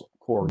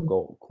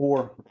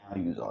core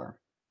values are.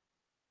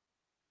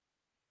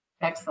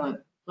 Excellent.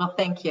 Well,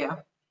 thank you.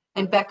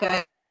 And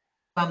Becca,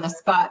 on the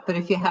spot, but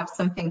if you have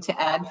something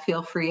to add,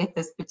 feel free at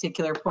this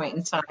particular point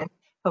in time.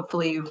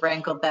 Hopefully you've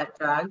wrangled that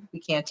dog. We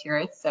can't hear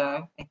it,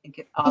 so I think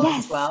it all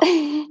is well.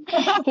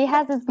 He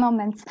has his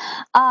moments.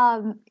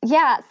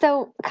 Yeah,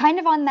 so kind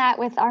of on that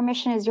with our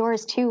mission is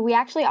yours too, we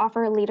actually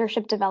offer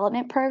leadership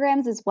development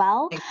programs as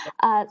well.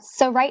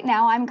 So right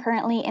now I'm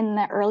currently in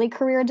the early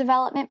career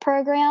development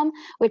program,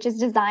 which is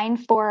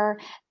designed for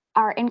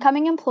our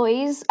incoming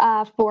employees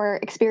for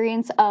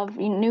experience of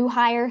new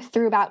hire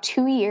through about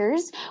 2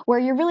 years, where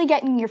you're really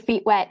getting your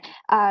feet wet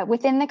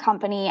within the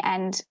company,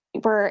 and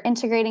we're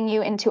integrating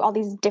you into all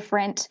these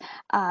different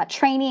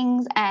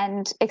trainings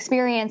and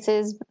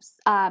experiences,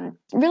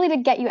 really to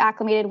get you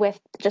acclimated with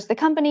just the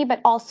company,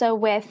 but also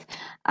with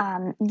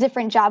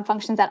different job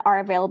functions that are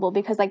available.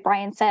 Because like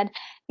Brian said,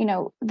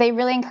 they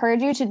really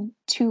encourage you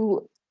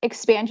to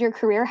expand your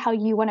career how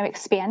you want to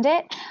expand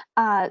it.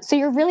 So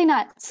you're really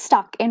not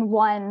stuck in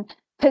one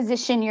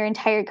position your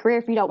entire career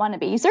if you don't want to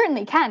be. You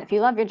certainly can if you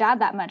love your job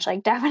that much,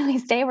 definitely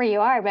stay where you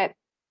are. But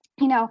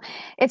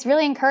it's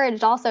really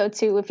encouraged also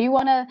to, if you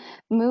want to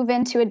move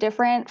into a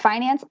different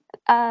finance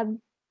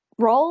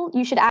role,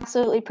 you should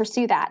absolutely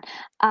pursue that.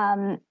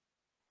 And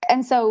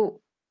so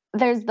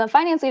there's the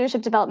Finance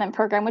Leadership Development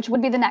Program, which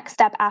would be the next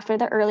step after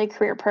the early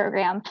career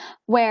program,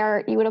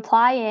 where you would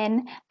apply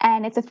in,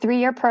 and it's a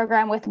 3-year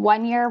program with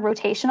 1-year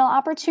rotational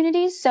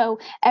opportunities. So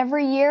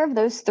every year of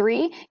those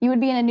 3, you would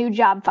be in a new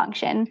job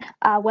function,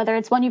 whether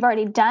it's one you've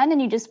already done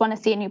and you just want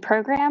to see a new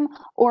program,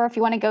 or if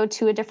you want to go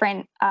to a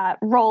different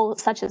role,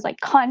 such as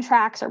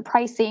contracts or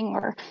pricing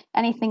or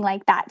anything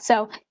like that.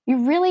 So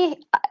you really,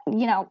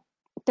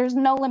 there's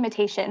no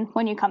limitation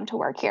when you come to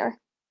work here.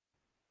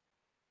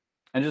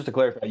 And just to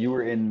clarify, you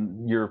were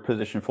in your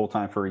position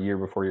full-time for a year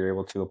before you were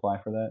able to apply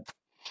for that?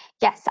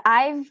 Yes,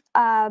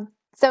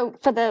 so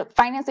for the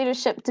finance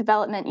leadership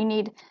development, you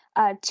need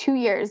 2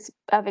 years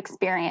of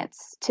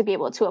experience to be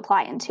able to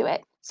apply into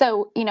it.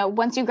 So,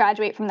 once you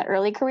graduate from the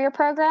early career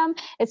program,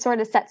 it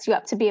sort of sets you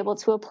up to be able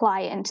to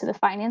apply into the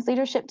finance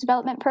leadership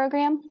development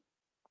program.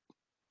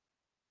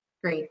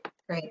 Great.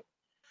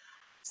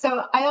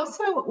 So I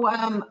also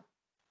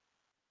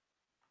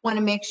want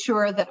to make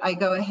sure that I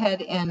go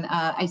ahead and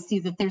I see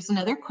that there's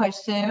another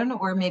question,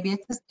 or maybe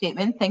it's a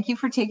statement. Thank you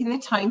for taking the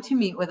time to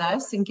meet with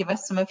us and give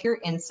us some of your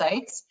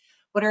insights.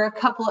 What are a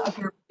couple of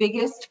your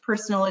biggest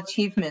personal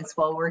achievements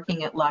while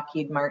working at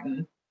Lockheed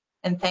Martin?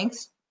 And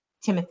thanks,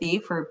 Timothy,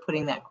 for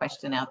putting that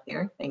question out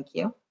there. Thank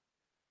you.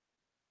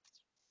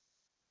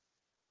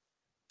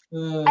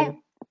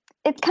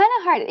 It's kind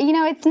of hard.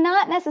 It's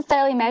not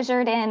necessarily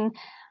measured in,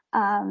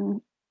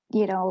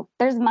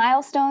 there's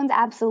milestones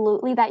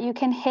absolutely that you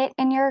can hit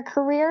in your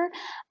career.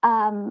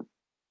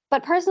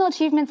 But personal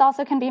achievements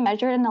also can be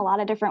measured in a lot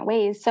of different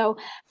ways. So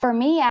for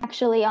me,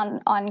 actually,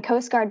 on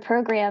Coast Guard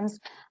programs,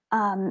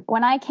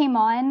 when I came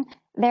on,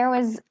 there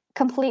was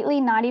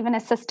completely not even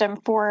a system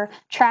for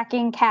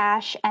tracking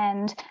cash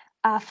and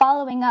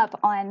following up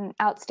on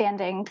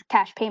outstanding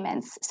cash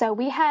payments. So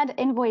we had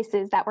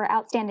invoices that were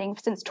outstanding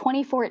since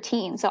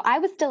 2014. So I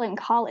was still in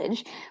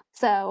college.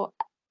 So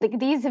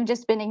these have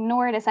just been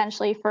ignored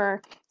essentially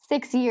for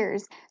 6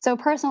 years. So a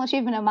personal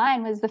achievement of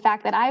mine was the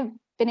fact that I've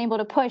been able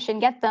to push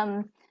and get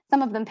them,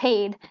 some of them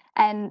paid.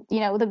 And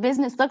the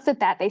business looks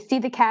at that. They see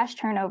the cash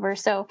turnover.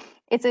 So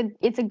it's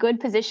a good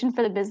position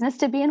for the business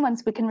to be in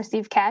once we can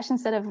receive cash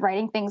instead of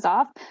writing things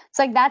off.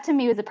 So like that to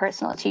me was a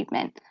personal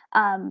achievement.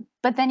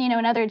 But then,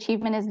 another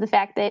achievement is the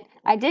fact that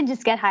I did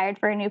just get hired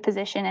for a new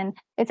position, and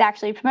it's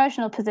actually a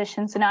promotional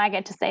position. So now I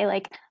get to say,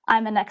 like,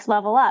 I'm the next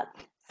level up.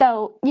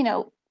 So,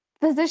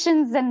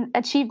 positions and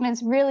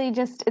achievements really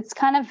just, it's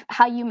kind of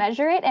how you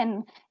measure it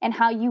and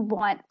how you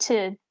want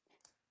to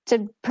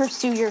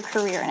pursue your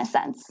career in a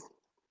sense.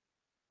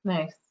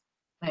 Nice,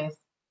 nice.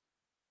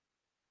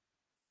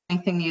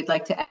 Anything you'd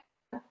like to add?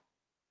 As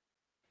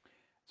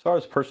far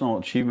as personal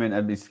achievement,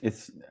 I mean,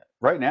 it's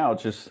right now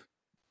it's just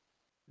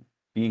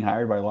being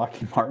hired by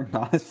Lockheed Martin,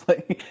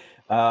 honestly.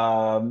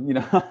 I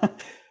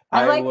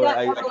like that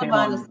I level of came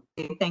on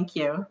honesty. Thank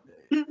you.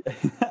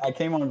 I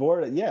came on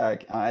board, yeah,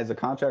 as a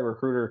contract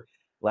recruiter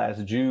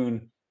last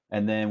June,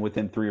 and then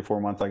within 3 or 4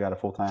 months, I got a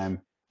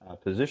full-time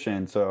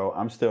position. So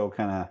I'm still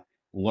kind of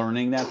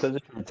learning that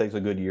position. It takes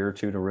a good year or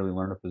two to really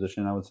learn a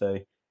position, I would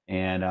say.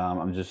 And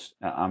I'm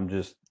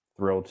just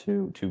thrilled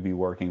to be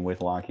working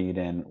with Lockheed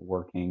and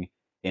working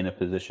in a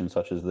position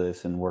such as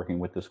this and working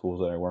with the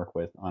schools that I work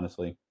with,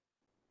 honestly.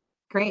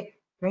 Great,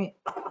 great.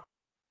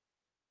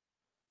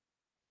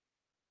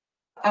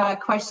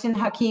 Question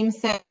Hakeem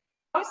said,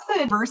 how's the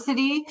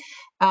diversity?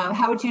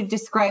 How would you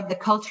describe the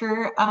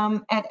culture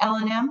at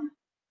L&M?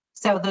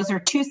 So those are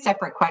two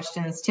separate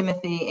questions,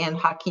 Timothy and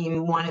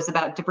Hakeem. One is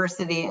about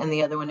diversity and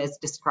the other one is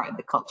describe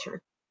the culture.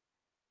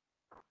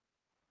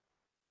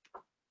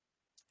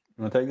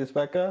 You want to take this,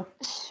 Becca?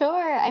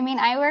 Sure. I mean,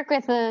 I work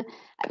with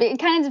it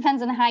kind of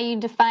depends on how you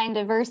define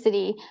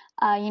diversity.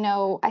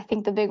 I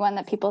think the big one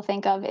that people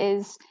think of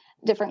is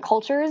different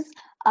cultures.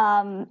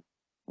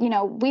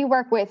 We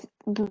work with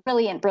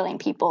brilliant,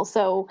 brilliant people.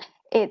 So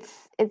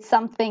it's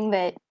something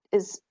that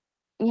is,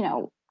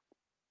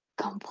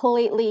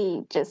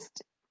 completely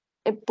just,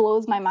 it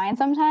blows my mind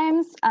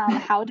sometimes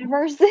how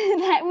diverse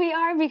that we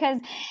are because,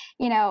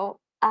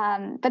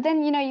 but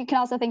then, you can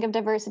also think of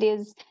diversity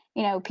as,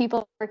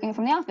 people working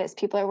from the office,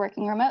 people are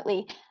working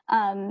remotely.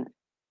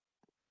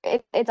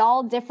 It's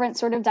all different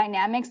sort of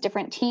dynamics,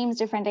 different teams,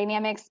 different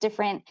dynamics,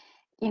 different,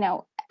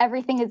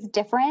 everything is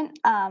different.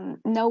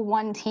 No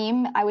one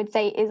team, I would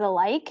say, is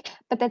alike,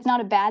 but that's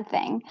not a bad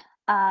thing.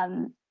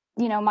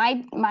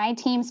 My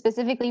team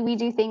specifically, we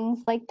do things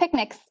like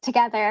picnics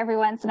together every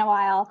once in a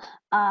while,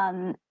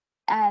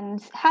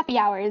 and happy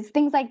hours,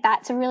 things like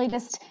that, to really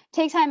just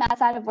take time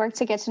outside of work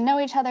to get to know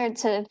each other,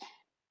 to,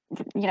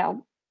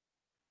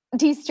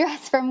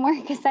 de-stress from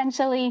work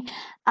essentially.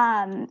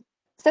 So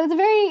it's a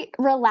very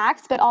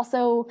relaxed but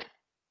also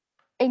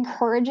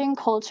encouraging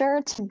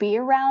culture to be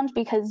around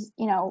because,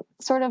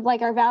 sort of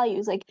like our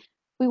values, like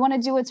we want to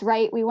do what's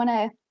right, we want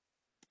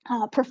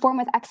to perform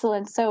with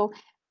excellence. So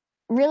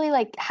really,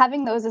 like,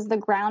 having those as the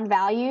ground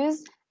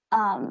values.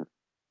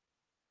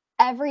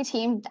 Every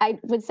team, I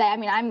would say, I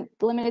mean, I'm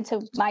limited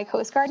to my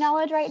Coast Guard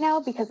knowledge right now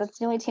because that's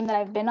the only team that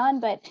I've been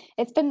on, but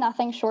it's been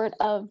nothing short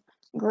of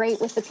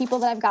great with the people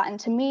that I've gotten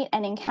to meet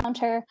and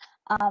encounter.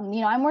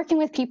 I'm working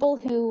with people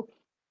who,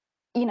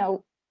 you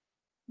know,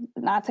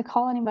 not to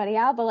call anybody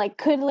out, but like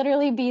could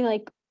literally be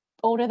like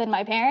older than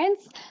my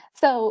parents.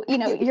 So,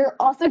 you're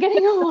also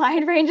getting a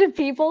wide range of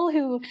people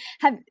who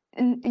have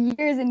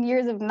years and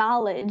years of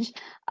knowledge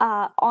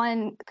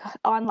on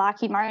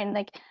Lockheed Martin.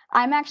 Like,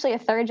 I'm actually a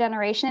third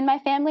generation in my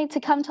family to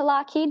come to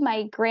Lockheed.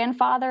 My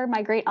grandfather,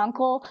 my great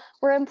uncle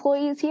were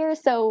employees here.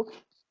 So,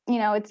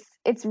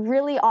 it's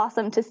really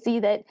awesome to see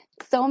that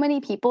so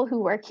many people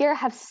who work here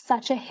have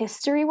such a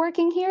history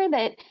working here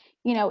that,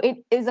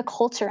 it is a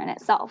culture in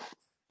itself.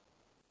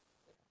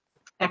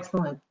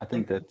 Excellent. I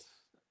think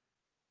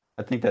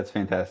that's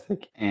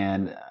fantastic,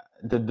 and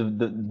the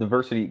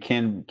diversity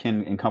can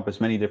encompass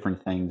many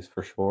different things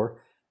for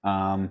sure.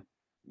 Um,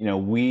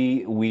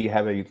 we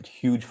have a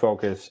huge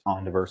focus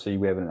on diversity.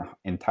 We have an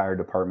entire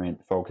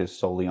department focused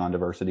solely on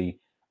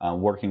diversity,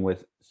 working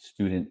with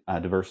student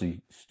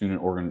diversity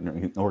student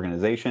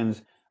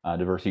organizations,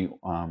 diversity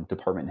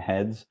department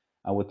heads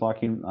with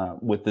Lockheed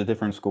with the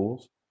different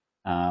schools.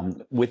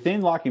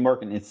 Within Lockheed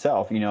Martin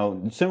itself,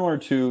 similar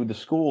to the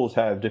schools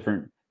have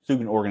different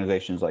student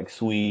organizations like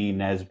SWE,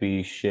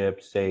 NESB,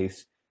 SHIP,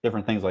 SACE,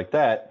 different things like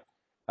that.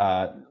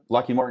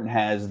 Lockheed Martin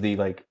has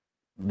the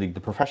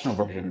professional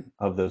version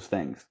of those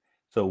things.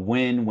 So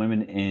when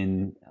women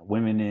in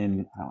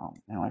oh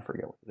now I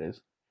forget what it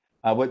is.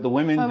 What the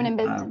Women in women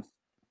business.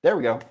 there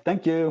we go.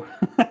 Thank you.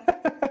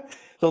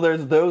 So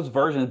there's those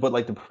versions, but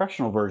like the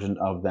professional version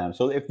of them.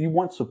 So if you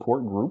want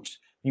support groups,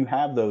 you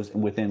have those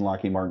within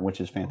Lockheed Martin, which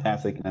is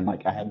fantastic. And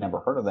like I had never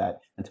heard of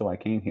that until I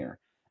came here.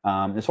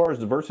 As far as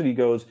diversity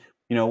goes,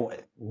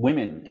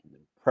 women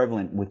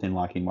prevalent within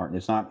Lockheed Martin.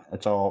 It's not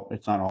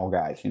all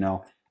guys.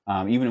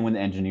 Even in the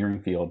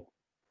engineering field.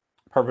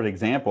 Perfect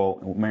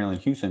example, Marilyn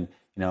Houston.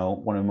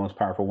 One of the most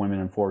powerful women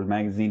in Forbes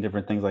magazine,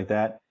 different things like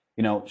that.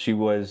 She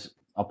was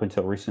up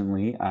until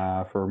recently,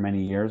 for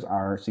many years,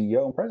 our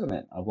CEO and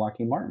president of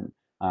Lockheed Martin.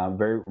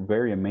 Very,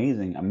 very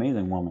amazing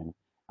woman.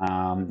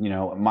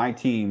 My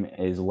team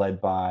is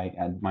led by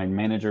my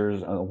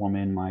manager's a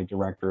woman, my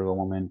director is a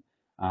woman.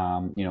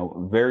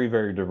 Very,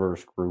 very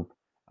diverse group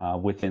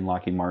within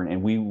Lockheed Martin,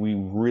 and we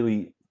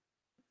really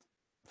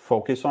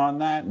focus on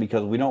that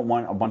because we don't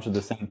want a bunch of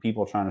the same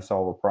people trying to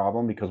solve a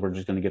problem because we're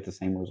just going to get the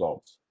same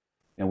results.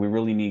 We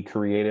really need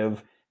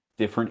creative,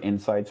 different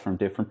insights from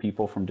different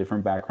people from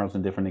different backgrounds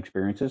and different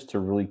experiences to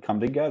really come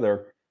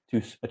together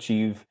to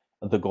achieve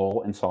the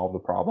goal and solve the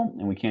problem.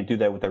 And we can't do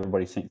that with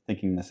everybody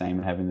thinking the same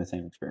and having the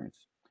same experience.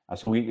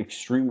 So we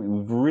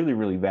really,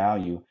 really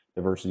value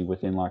diversity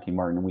within Lockheed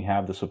Martin, and we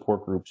have the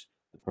support groups,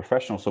 the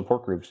professional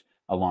support groups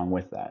along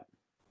with that.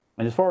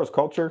 And as far as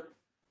culture,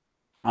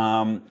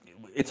 um,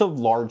 it's a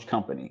large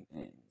company.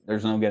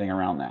 There's no getting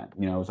around that.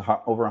 It was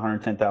over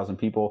 110,000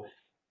 people.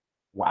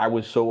 I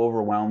was so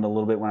overwhelmed a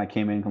little bit when I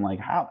came in. I'm like,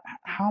 how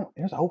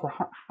there's over,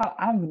 how,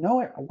 I don't even know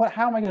it.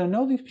 How am I going to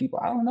know these people?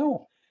 I don't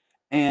know.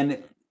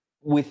 And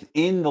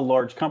within the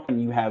large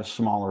company, you have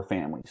smaller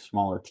families,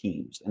 smaller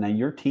teams, and then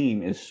your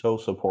team is so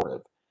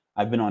supportive.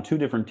 I've been on two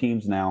different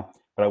teams now,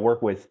 but I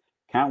work with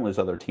countless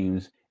other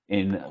teams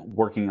in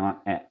working on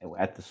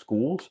at the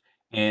schools,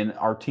 and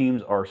our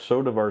teams are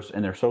so diverse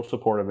and they're so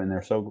supportive and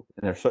they're so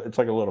it's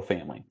like a little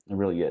family. It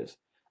really is.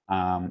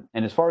 And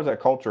as far as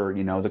that culture,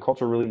 the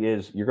culture really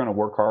is you're going to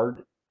work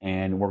hard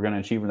and we're going to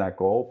achieve that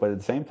goal, but at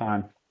the same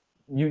time,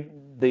 you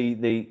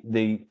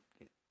they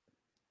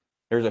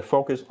there's a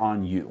focus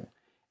on you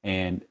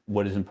and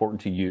what is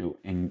important to you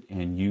and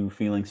you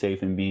feeling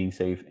safe and being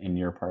safe in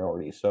your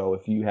priorities. So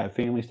if you have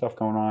family stuff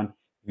going on,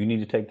 if you need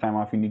to take time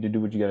off, you need to do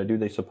what you got to do,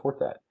 they support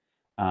that.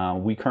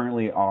 We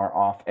currently are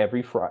off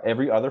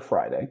every other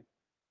Friday.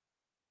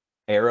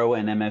 Aero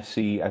and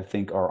MFC, I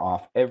think, are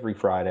off every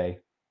Friday.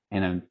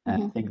 And I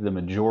Hmm. think the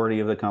majority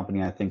of the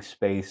company, I think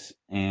Space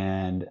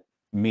and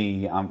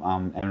me,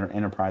 I'm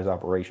enterprise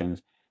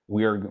operations,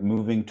 we are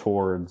moving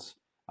towards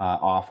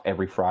off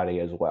every Friday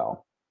as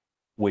well,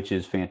 which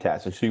is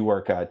fantastic. So you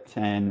work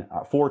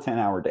 4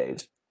 10-hour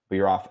days, but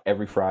you're off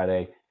every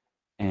Friday,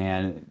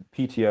 and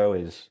PTO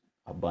is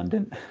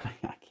abundant.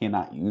 I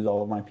cannot use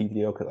all of my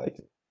PTO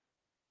because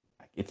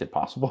it's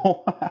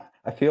impossible.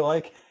 I feel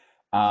like,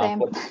 Same.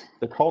 but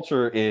the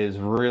culture is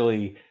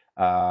really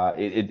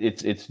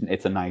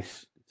it's a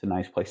nice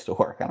place to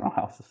work. I don't know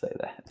how else to say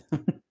that.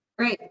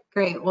 Great,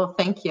 great. Well,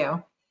 thank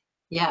you.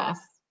 Yes.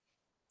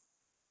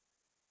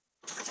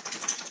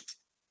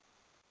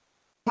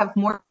 Have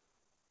more.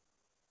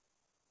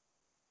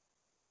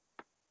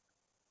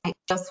 I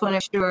just want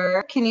to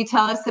sure. Can you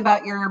tell us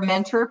about your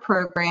mentor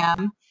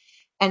program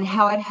and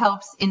how it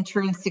helps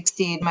interns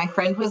succeed? My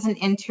friend was an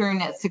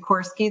intern at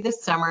Sikorsky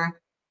this summer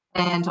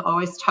and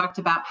always talked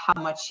about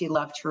how much she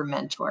loved her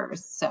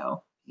mentors.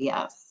 So,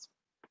 yes.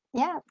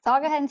 Yeah, so I'll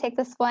go ahead and take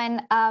this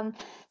one.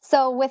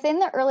 So within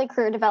the early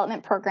career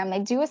development program, they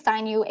do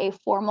assign you a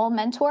formal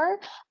mentor,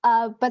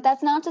 but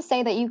that's not to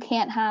say that you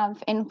can't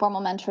have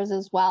informal mentors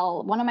as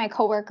well. One of my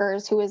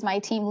coworkers, who is my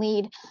team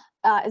lead,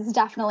 is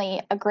definitely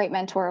a great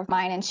mentor of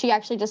mine, and she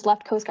actually just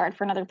left Coast Guard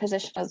for another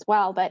position as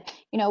well. But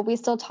we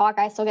still talk.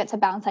 I still get to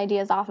bounce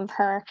ideas off of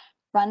her,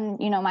 run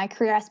my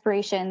career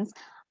aspirations.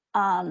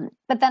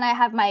 But then I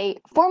have my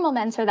formal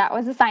mentor that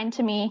was assigned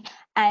to me,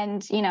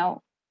 and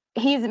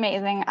he's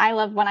amazing. I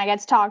love when I get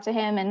to talk to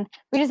him, and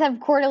we just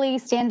have quarterly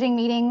standing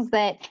meetings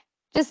that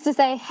just to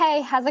say, hey,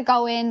 how's it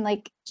going?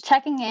 Like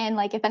checking in,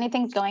 like if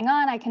anything's going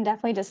on, I can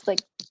definitely just like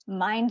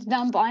mind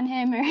dump on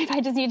him, or if I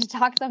just need to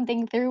talk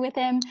something through with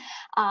him.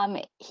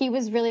 He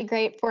was really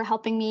great for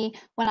helping me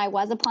when I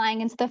was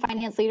applying into the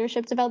finance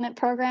leadership development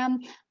program,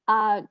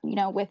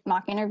 with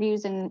mock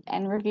interviews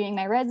and reviewing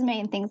my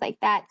resume and things like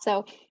that.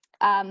 So,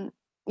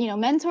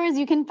 mentors,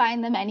 you can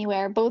find them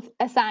anywhere, both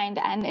assigned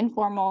and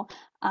informal,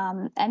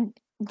 and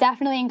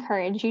definitely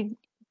encourage you.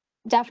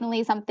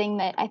 Definitely something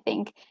that I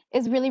think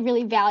is really,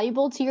 really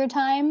valuable to your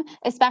time,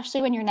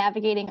 especially when you're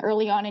navigating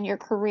early on in your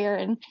career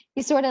and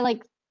you sort of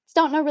like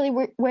don't know really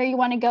where you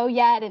want to go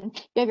yet, and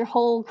you have your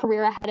whole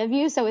career ahead of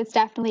you. So it's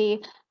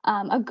definitely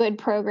a good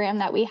program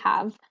that we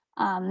have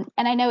And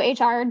I know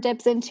HR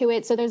dips into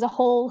it, so there's a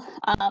whole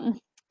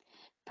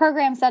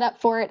program set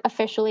up for it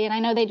officially. And I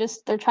know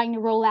they're trying to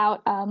roll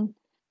out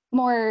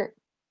more,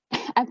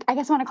 I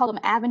guess I want to call them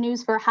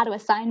avenues for how to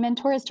assign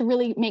mentors to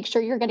really make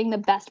sure you're getting the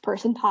best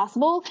person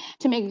possible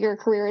to make your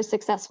career as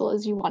successful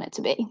as you want it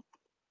to be.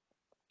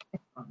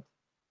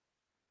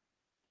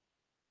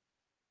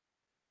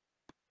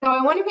 So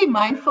I want to be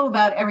mindful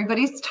about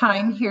everybody's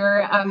time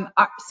here.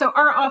 So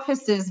our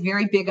office is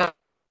very big on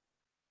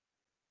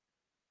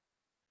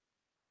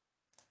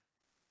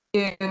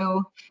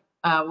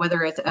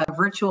whether it's a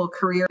virtual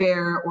career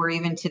fair or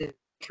even to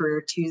Career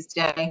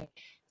Tuesday.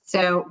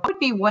 So what would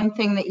be one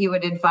thing that you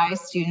would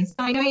advise students?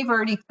 I know you've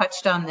already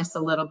touched on this a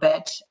little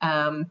bit,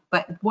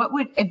 but what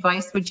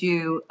advice would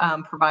you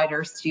provide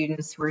our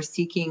students who are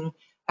seeking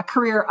a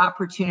career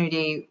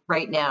opportunity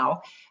right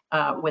now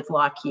with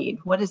Lockheed?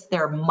 What is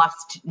their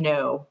must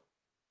know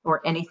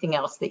or anything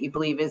else that you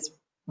believe is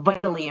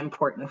vitally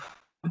important?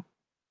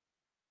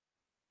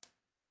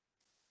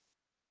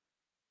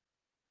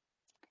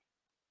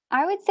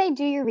 I would say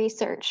do your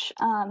research.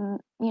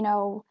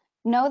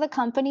 Know the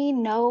company,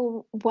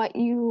 know what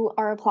you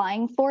are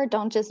applying for.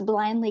 Don't just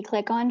blindly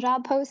click on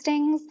job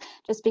postings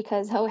just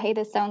because, oh, hey,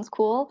 this sounds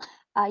cool.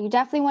 You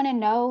definitely want to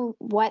know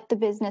what the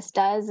business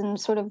does and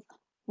sort of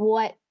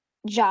what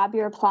job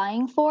you're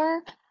applying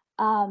for,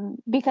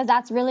 because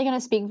that's really going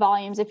to speak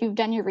volumes. If you've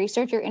done your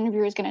research, your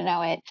interviewer is going to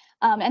know it.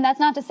 And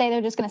that's not to say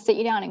they're just going to sit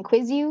you down and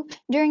quiz you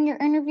during your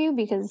interview,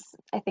 because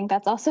I think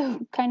that's also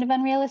kind of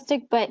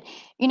unrealistic. But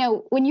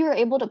when you are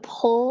able to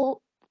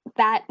pull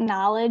that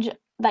knowledge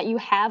that you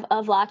have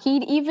of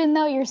Lockheed, even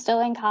though you're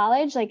still in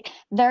college, like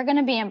they're going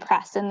to be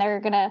impressed, and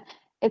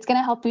it's going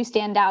to help you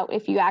stand out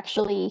if you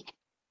actually,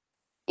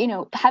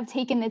 have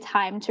taken the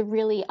time to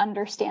really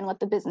understand what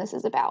the business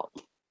is about.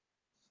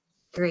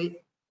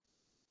 Great.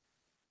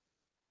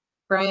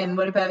 Brian,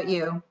 what about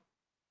you?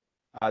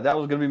 That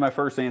was going to be my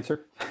first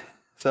answer.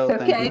 So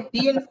okay,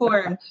 be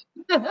informed.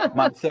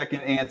 My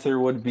second answer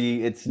would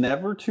be it's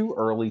never too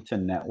early to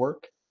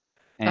network.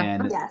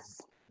 And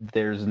yes,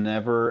 there's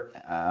never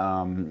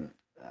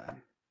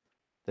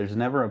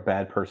a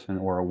bad person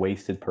or a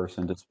wasted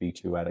person to speak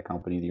to at a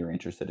company that you're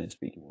interested in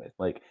speaking with.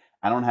 Like,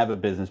 I don't have a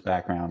business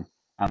background.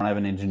 I don't have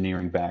an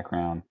engineering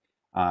background.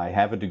 I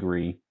have a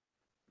degree.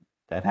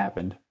 That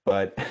happened,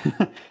 but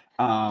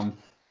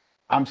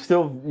I'm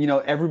still,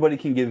 everybody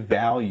can give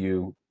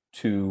value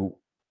to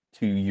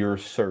your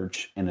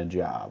search in a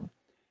job,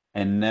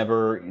 and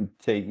never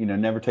take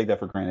that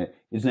for granted.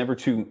 It's never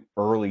too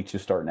early to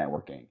start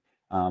networking.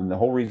 The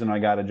whole reason I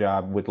got a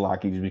job with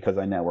Lockheed is because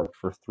I networked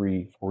for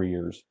 3-4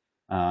 years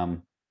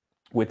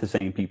with the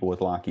same people with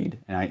Lockheed,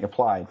 and I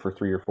applied for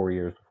 3 or 4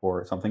 years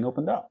before something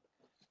opened up.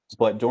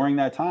 But during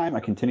that time,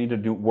 I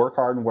continued to work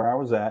hard and where I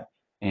was at,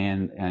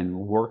 and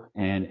work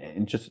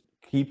and just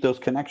keep those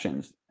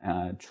connections,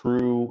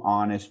 true,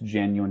 honest,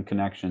 genuine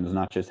connections,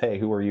 not just, hey,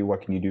 who are you?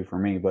 What can you do for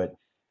me? But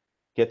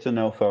get to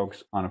know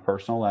folks on a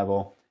personal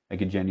level, make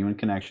a genuine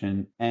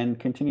connection, and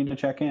continue to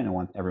check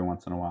in every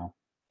once in a while.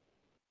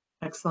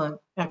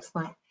 Excellent,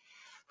 excellent.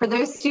 For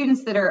those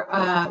students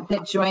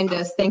that joined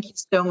us, thank you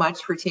so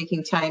much for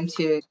taking time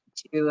to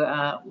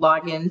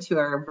log into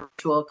our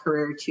virtual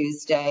Career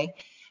Tuesday.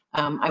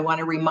 I want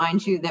to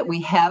remind you that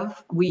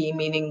we,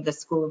 meaning the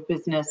School of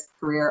Business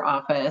Career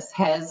Office,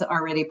 has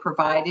already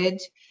provided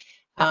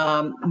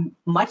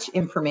much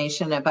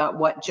information about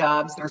what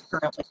jobs are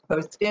currently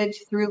posted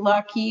through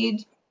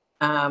Lockheed.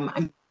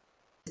 I'm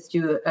just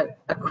do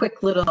a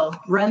quick little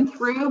run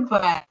through,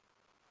 but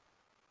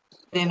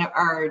in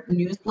our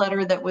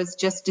newsletter that was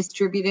just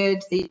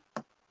distributed,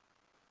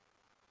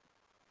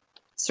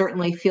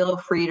 certainly feel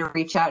free to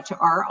reach out to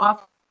our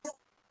office.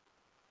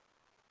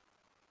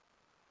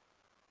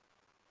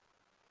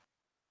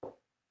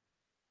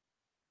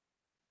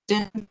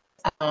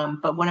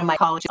 But one of my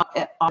colleagues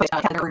had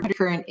our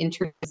current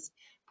interns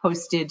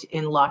posted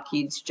in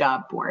Lockheed's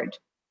job board.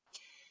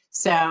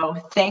 So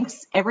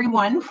thanks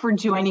everyone for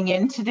joining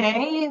in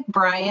today.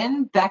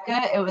 Brian,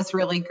 Becca, it was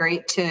really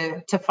great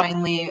to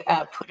finally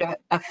put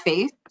a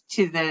face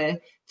to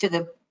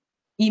the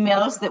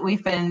emails that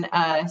we've been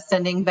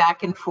sending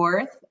back and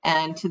forth,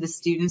 and to the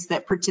students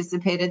that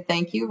participated.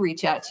 Thank you.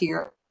 Reach out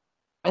to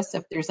us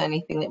if there's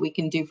anything that we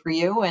can do for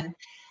you. And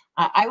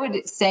I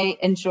would say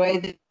enjoy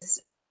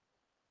this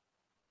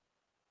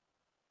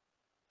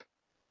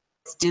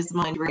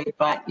dismal,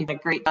 but you've done a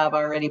great job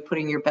already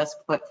putting your best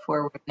foot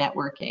forward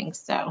networking.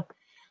 So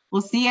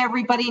we'll see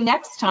everybody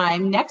next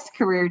time, next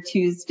Career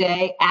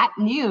Tuesday at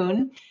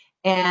noon.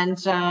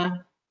 And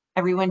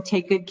everyone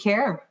take good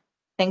care.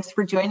 Thanks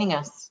for joining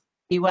us.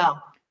 Be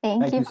well.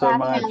 Thank you so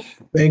much. us.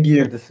 Thank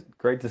you.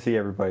 Great to see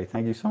everybody.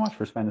 Thank you so much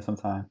for spending some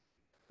time.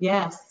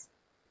 Yes.